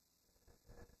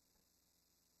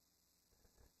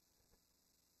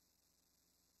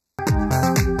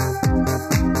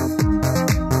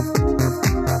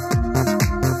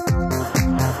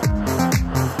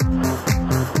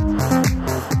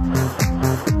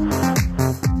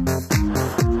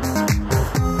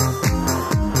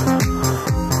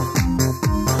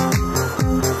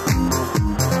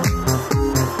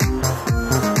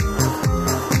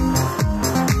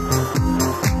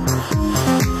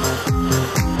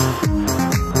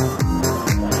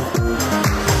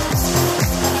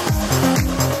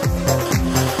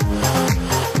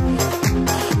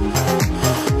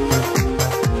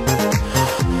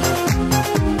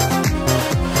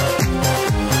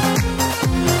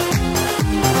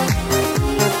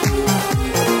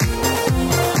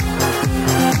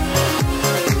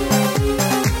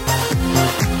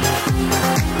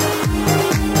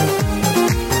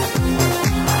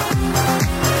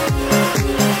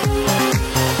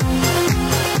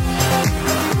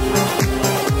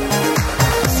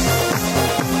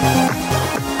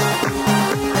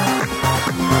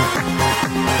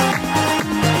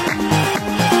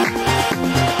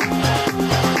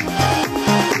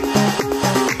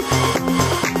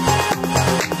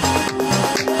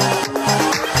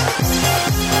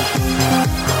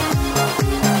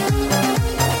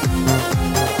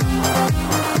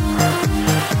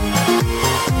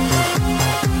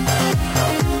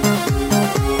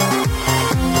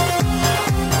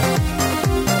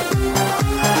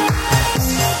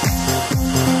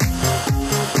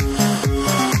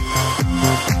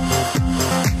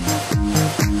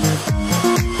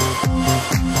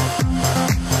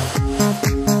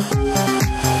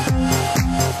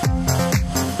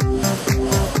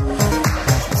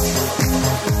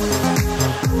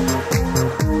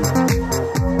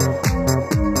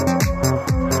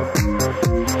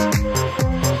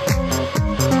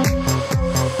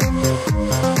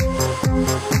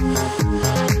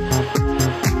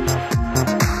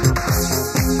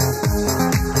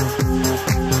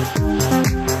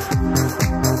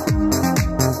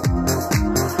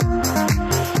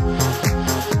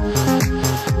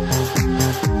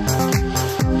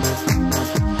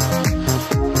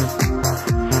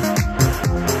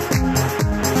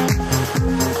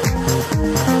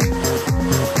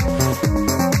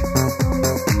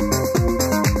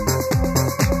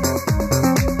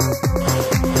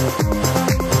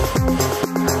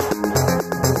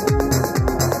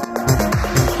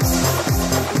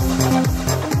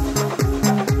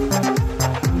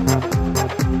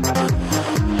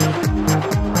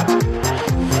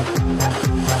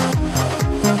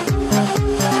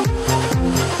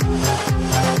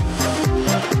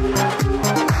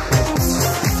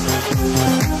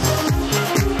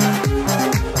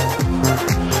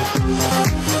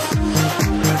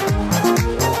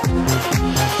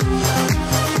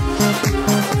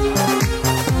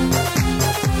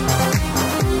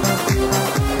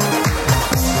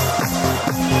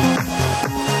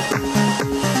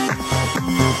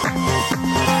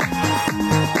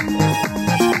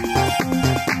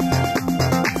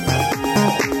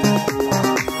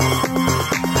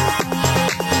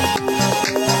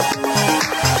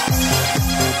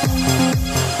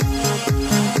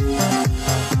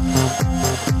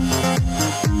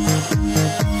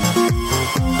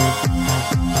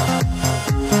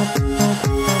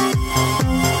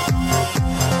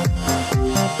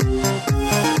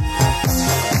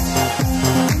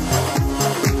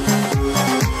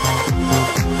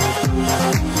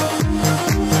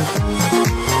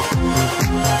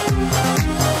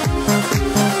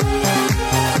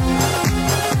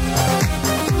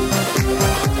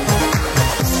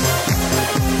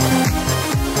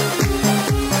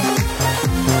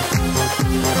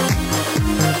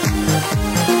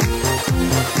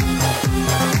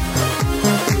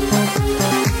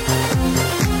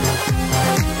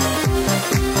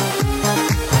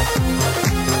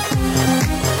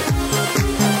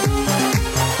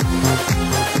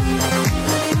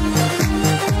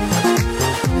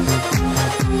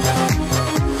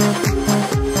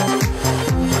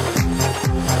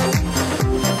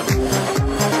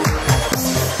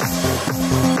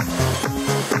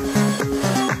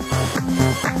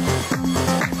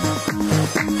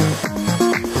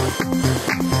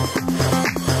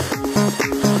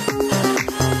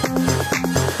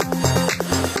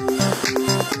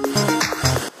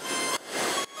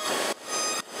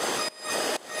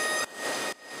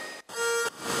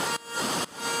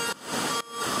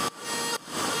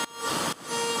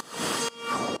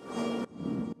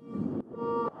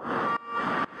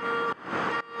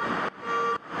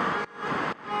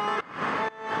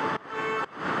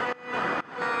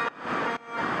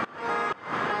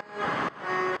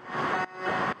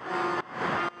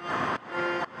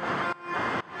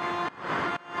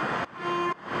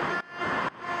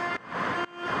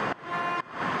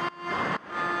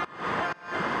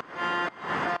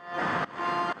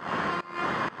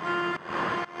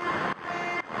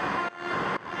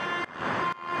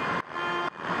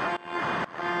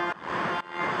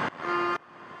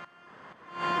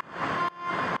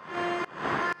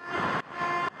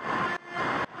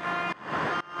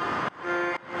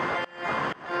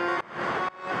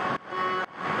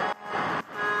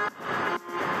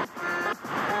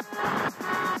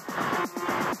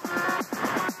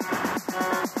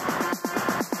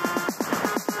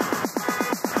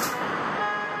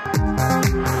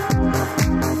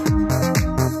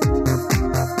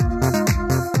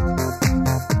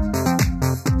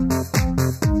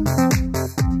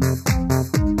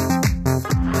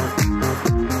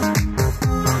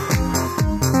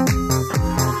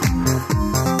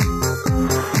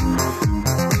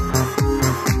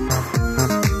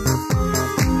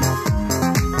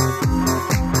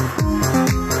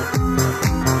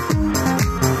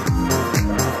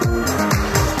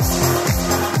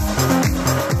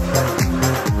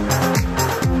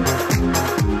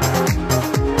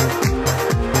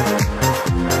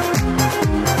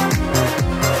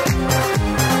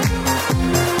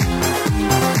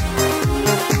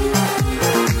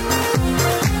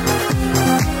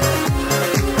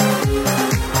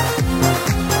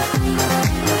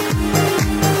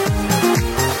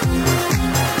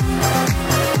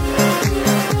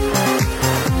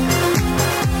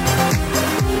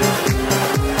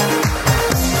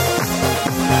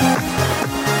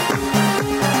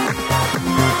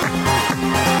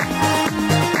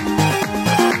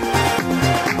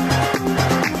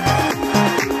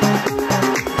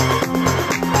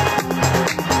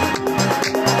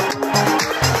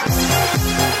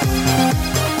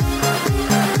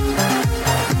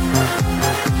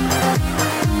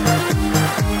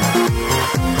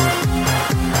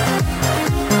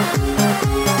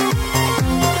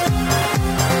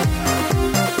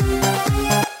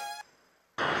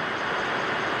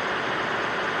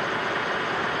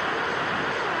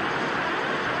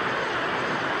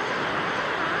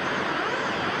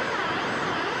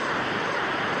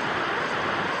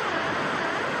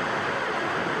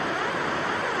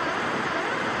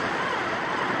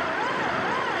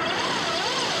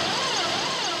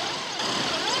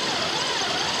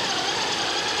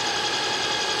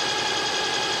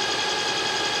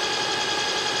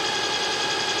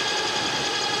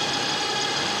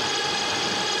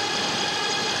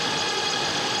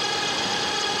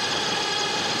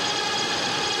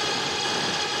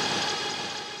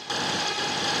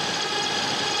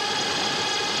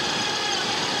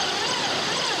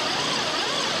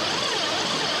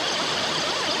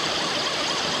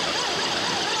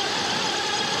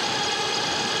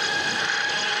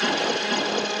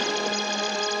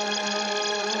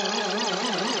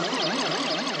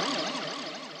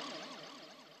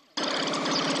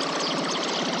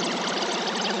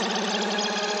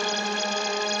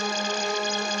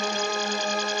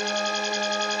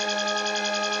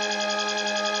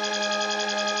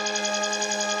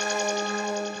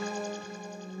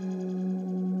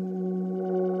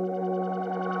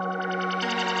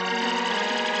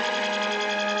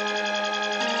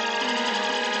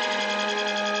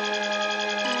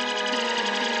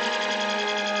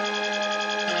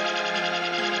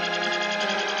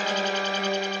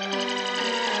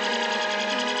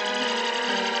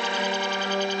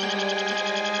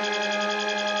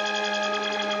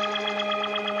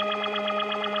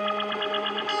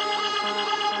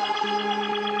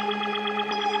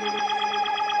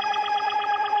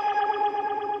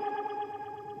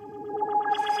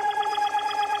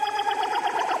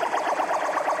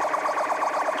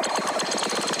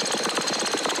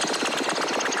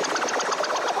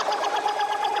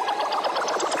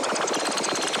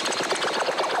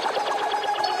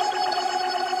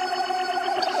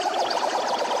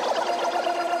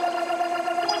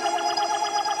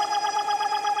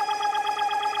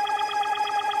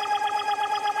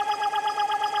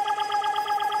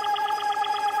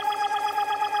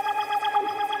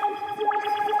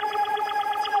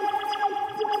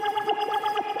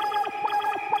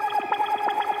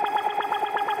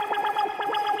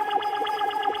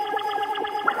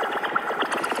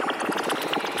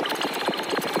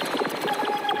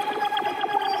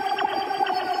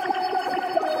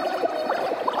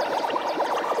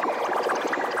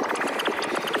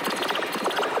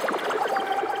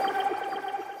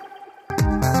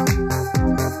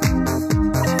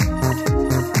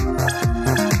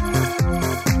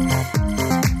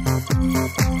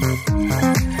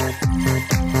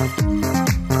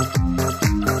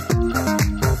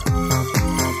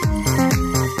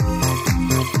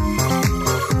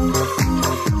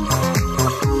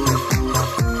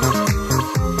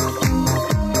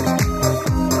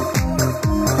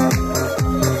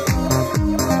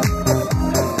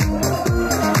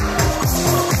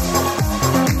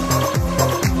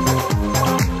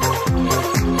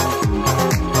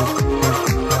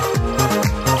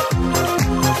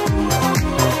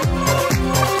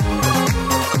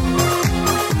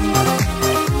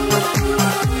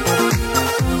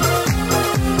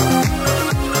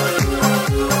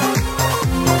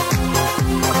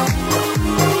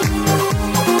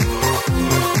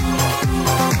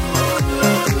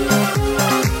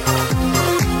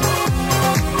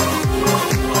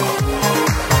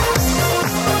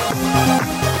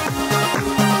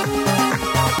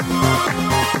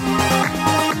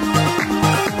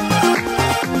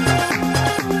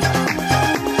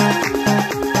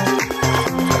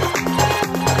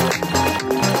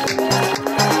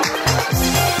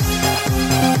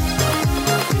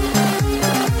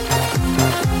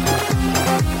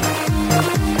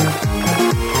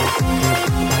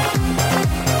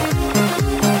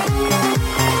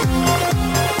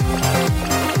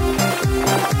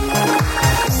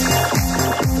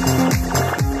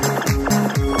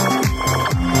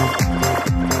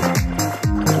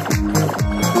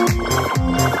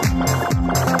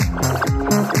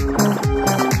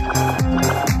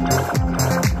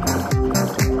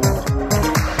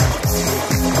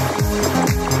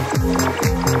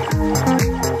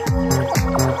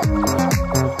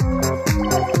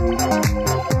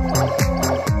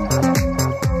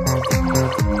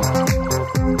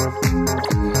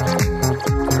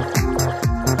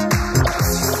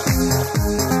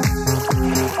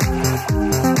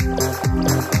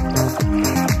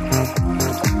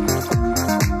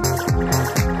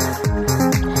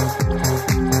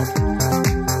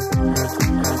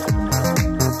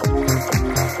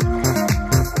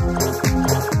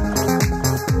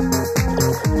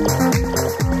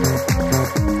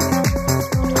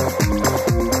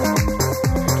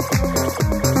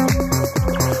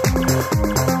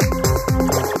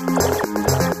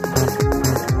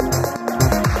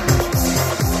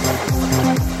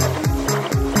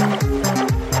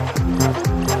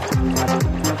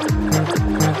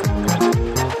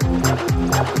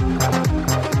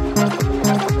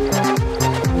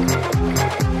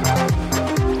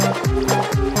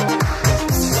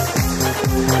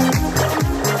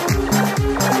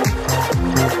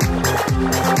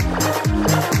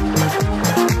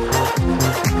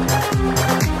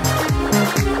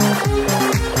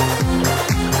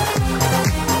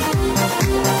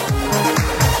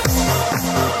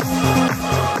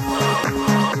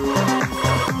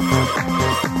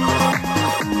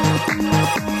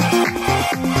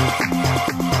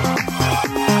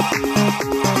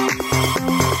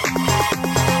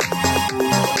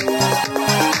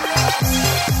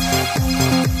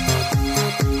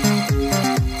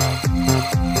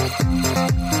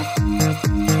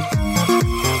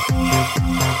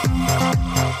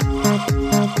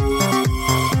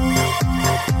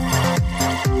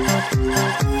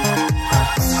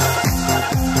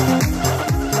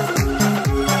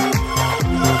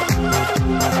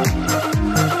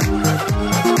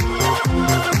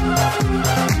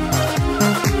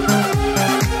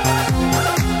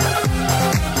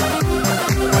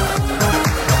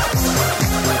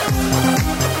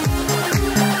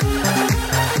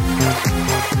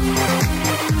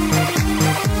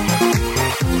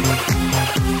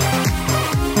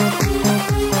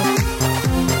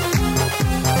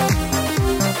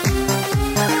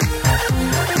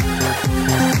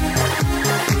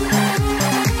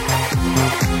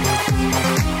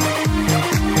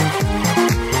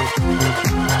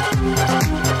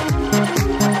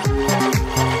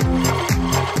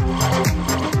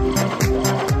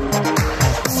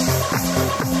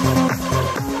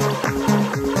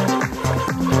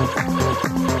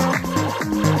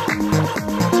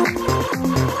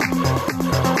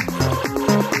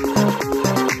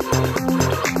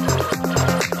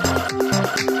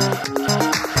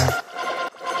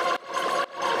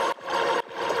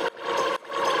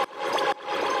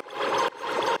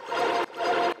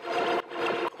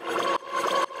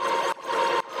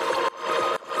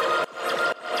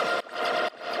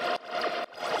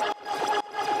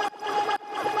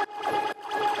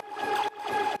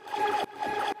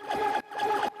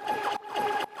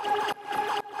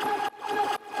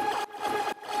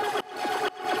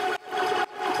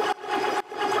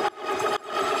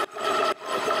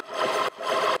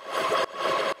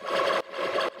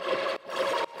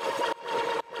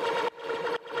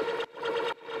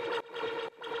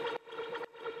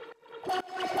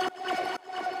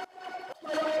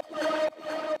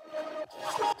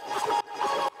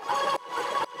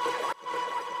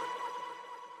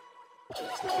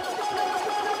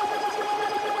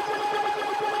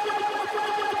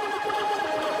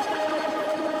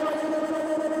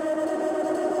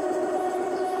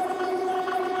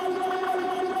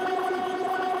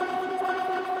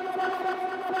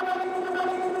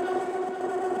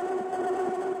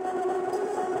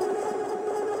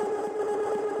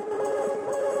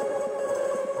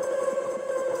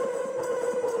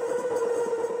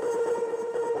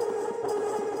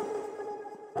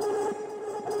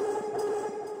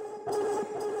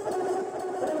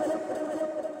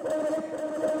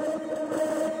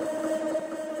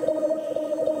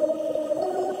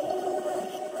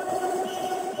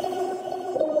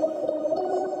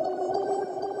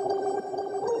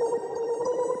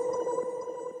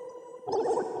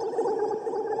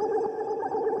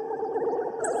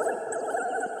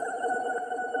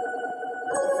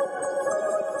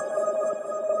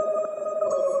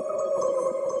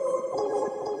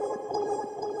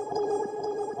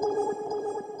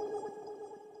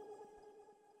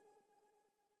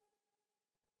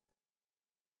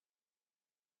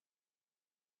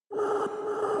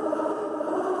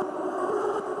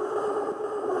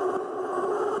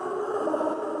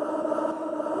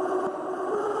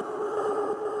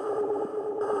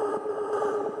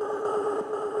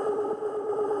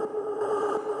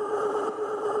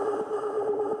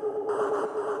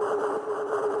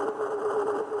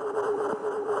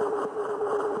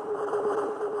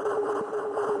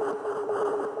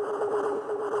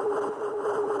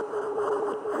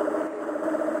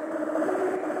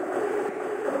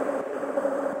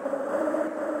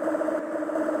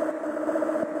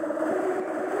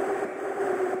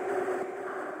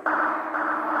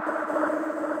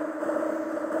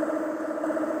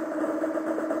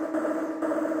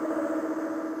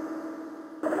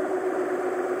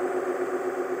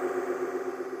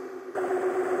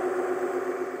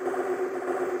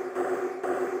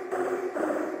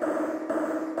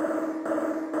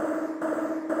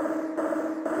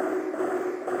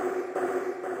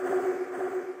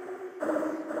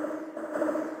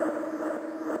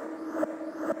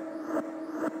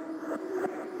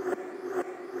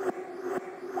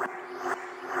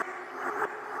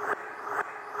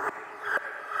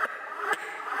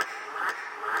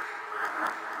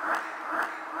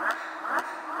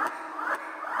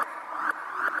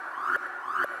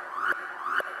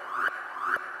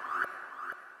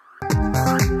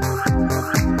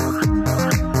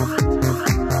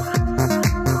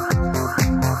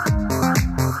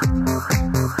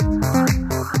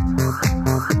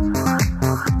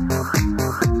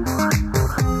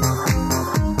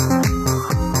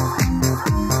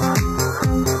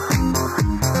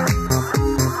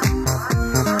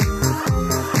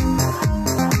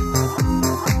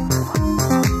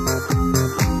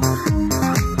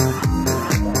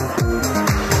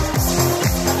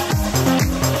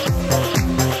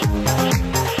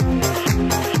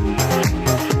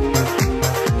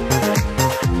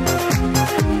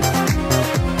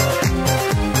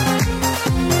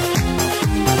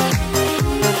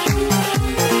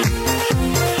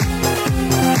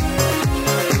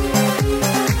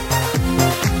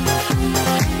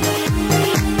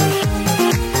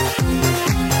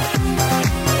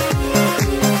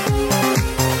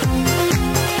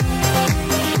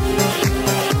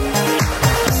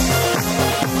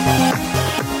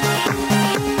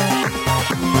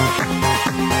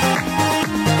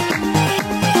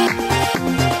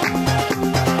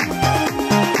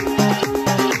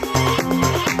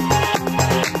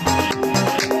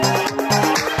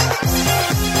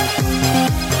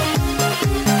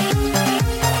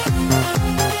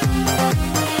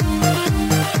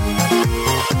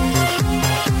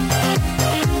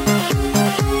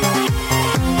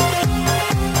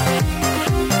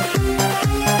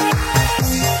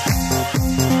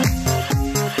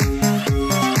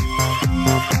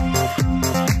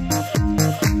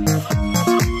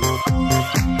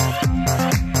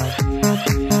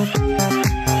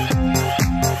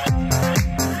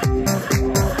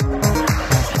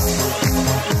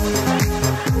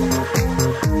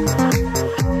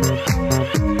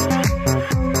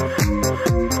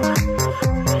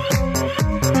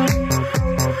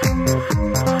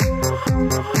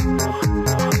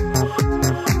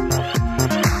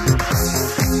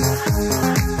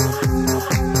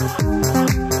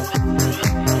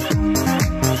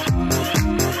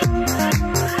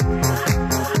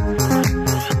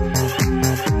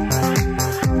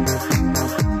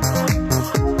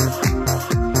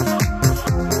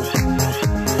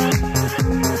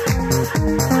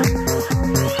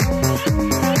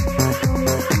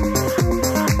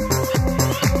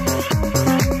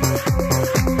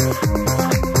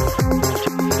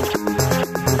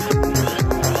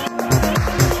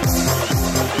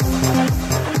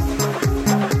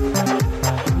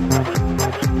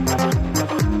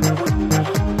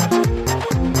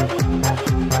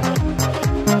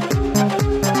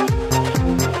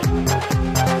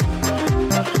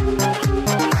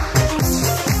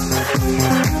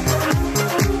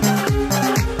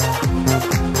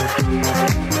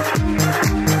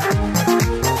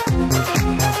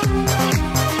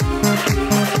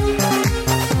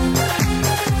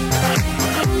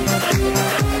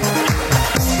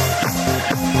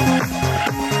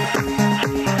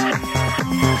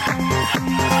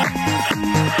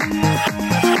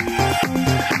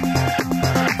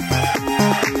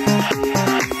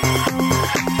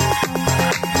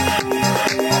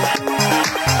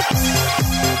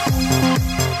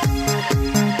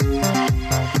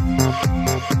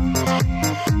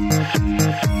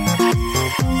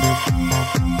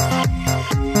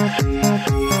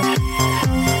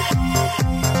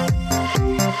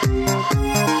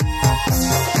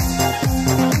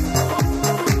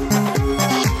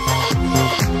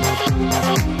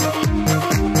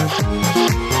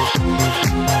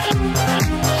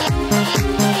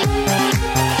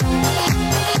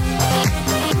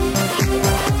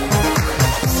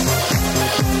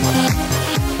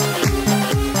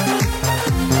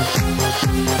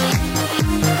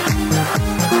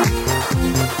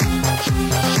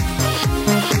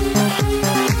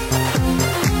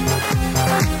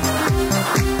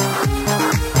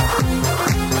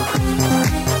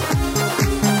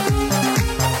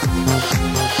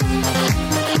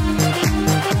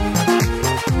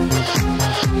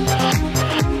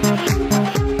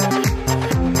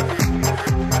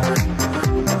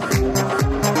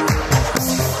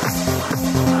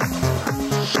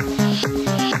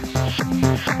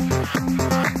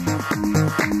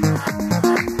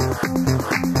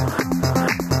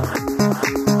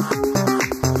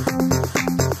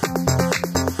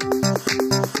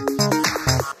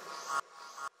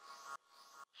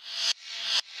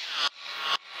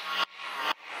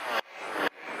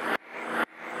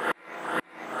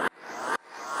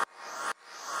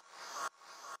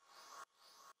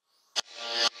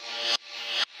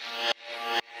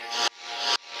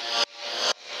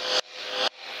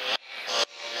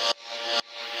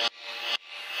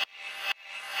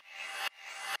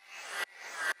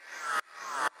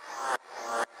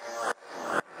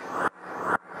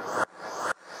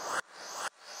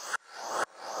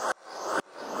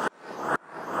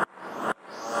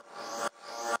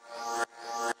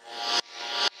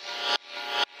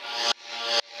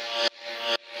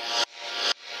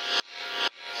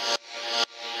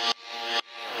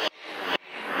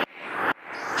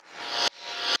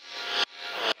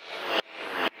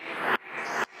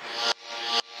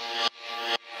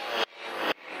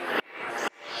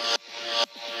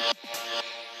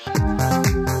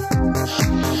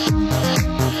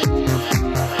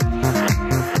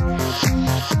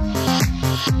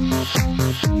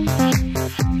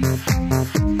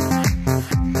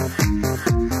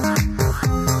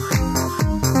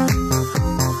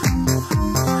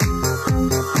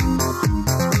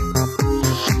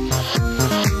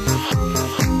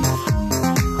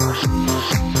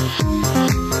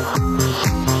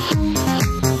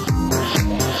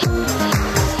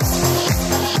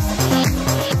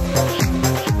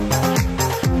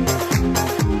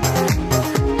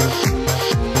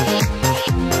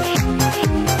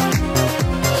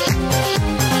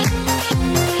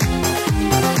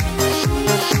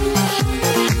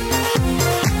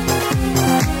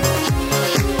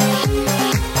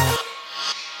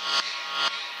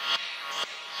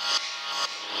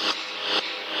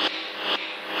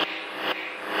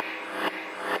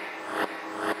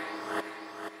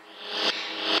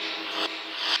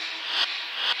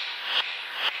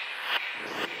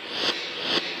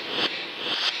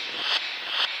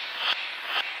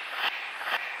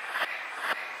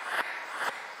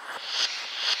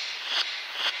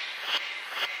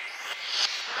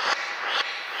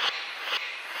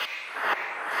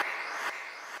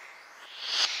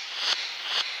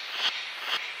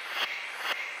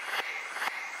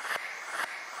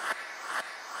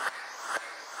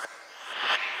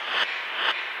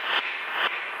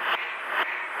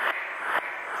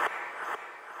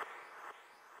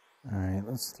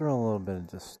 Let's throw a little bit of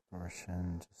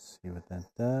distortion, just see what that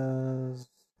does.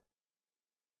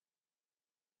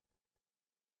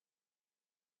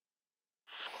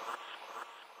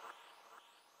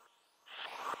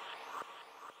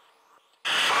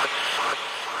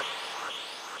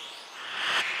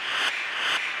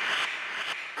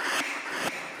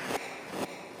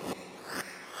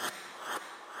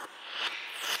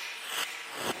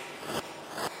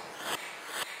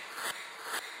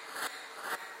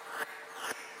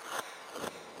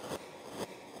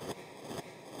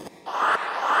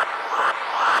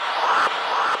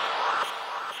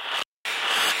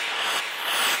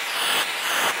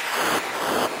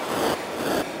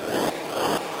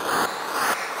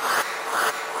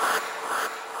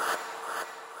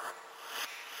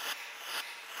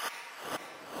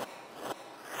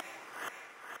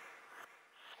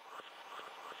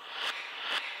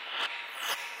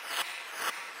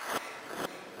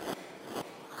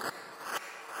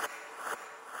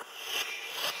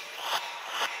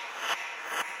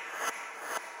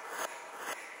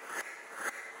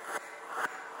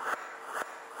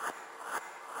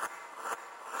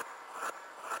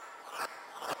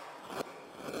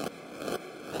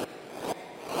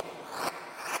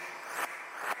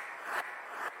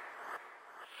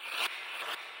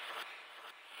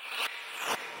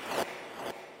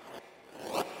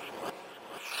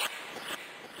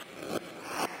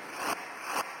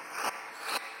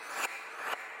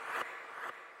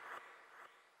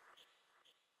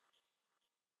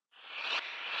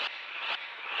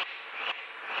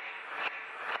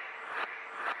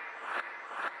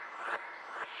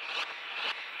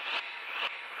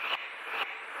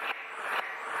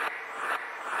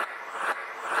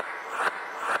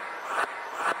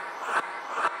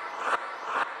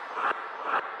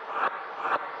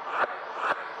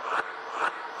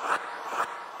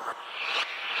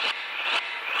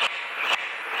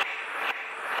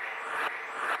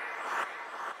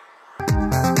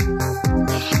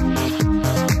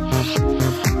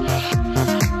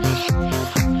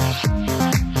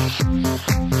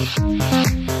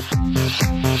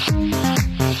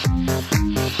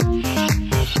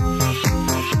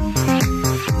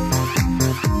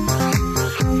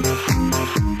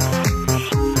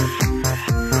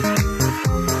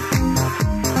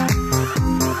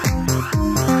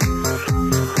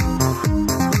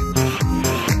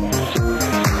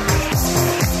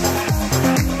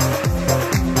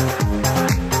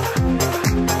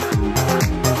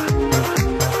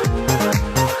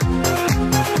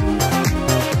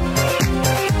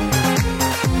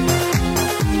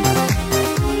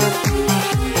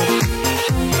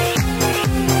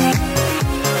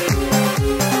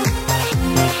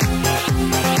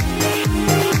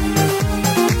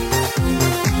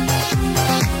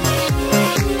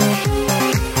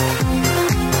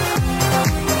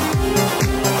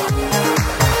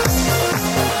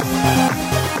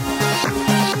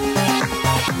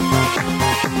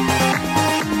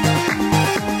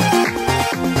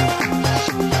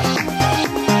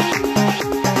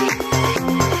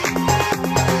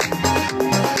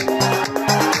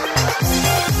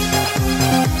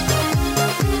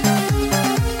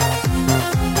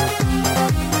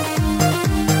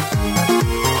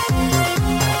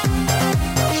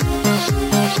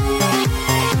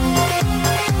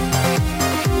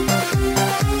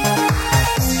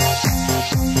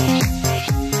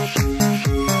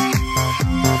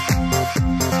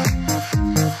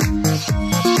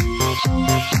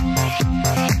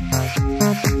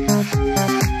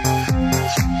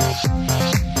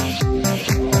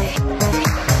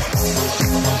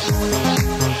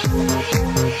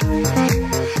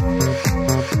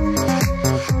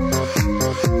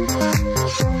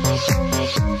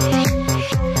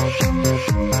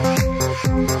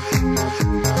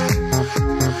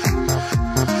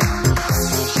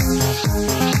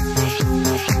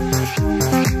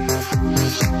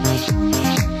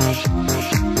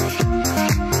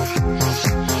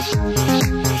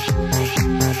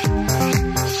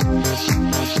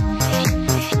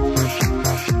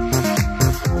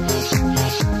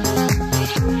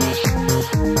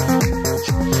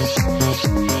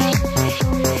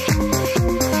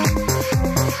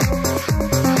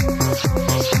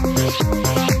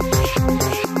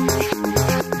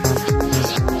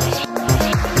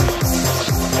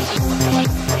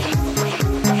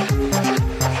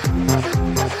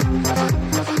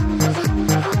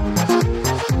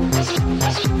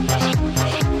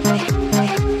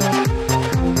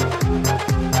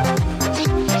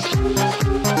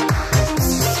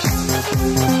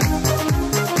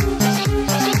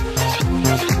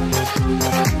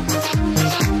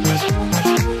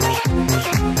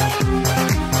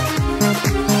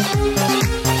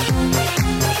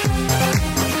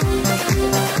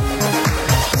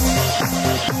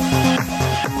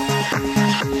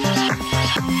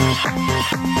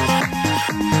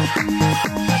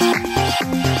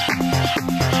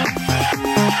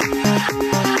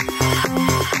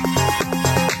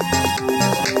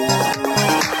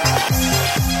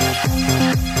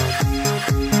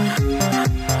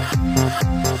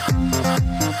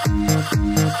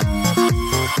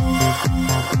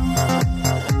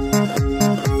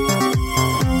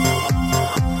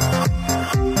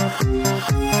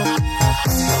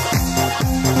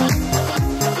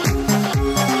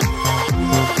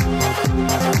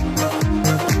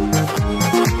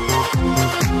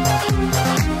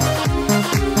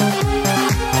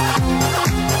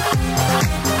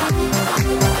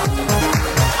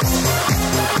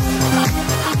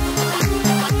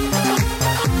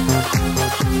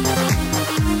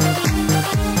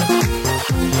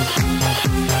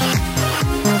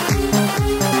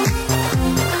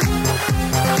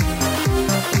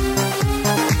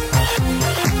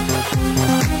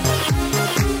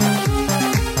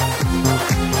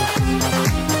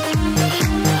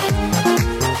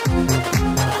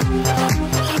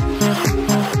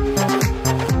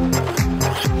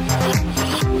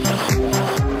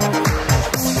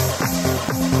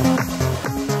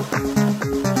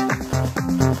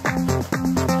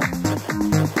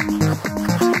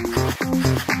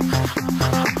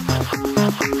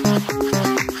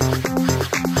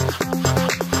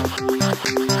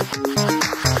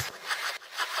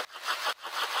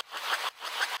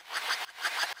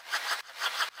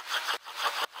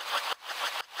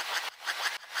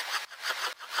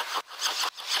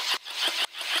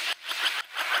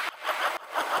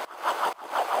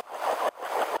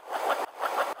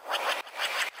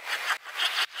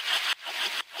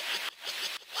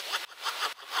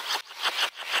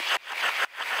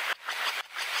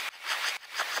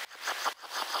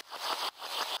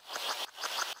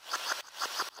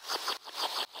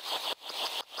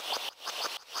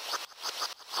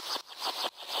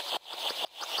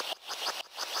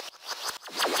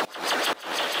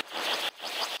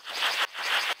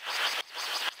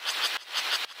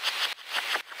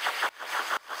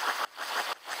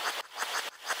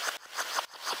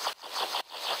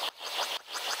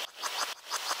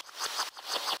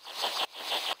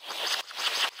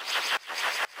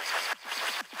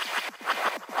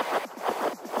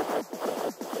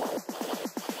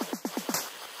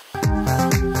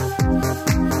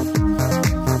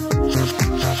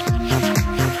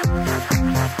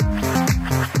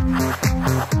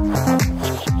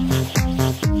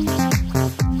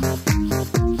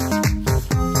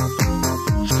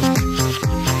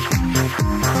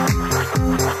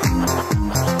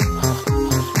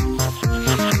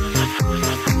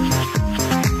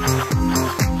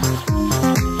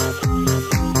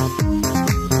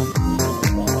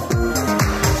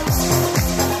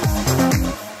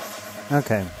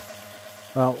 Okay.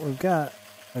 Well, we've got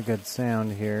a good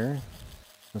sound here.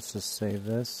 Let's just save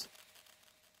this.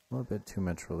 A little bit too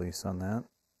much release on that.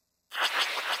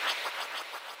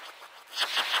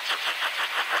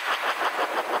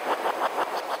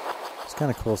 It's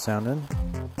kind of cool sounding.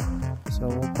 So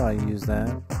we'll probably use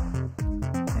that.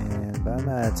 But I'm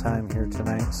out of time here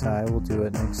tonight, so I will do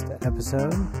it next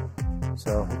episode.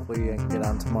 So hopefully I can get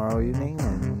on tomorrow evening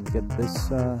and get this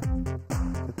show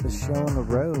on the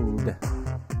road.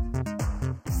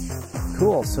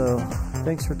 Cool. So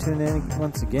thanks for tuning in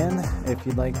once again. If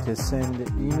you'd like to send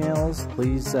emails,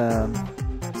 please send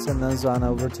those on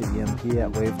over to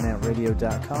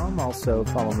emp@wavenetradio.com. Also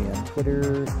follow me on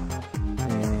Twitter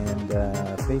and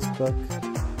Facebook.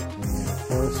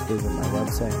 Visit my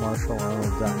website,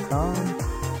 marshallarnold.com.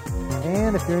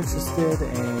 And if you're interested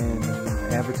in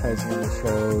advertising on the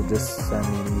show, just send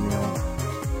me an email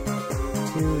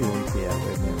to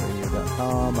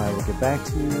emp@wavenetradio.com. I will get back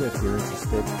to you if you're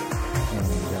interested.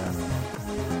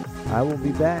 And I will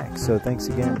be back. So thanks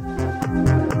again.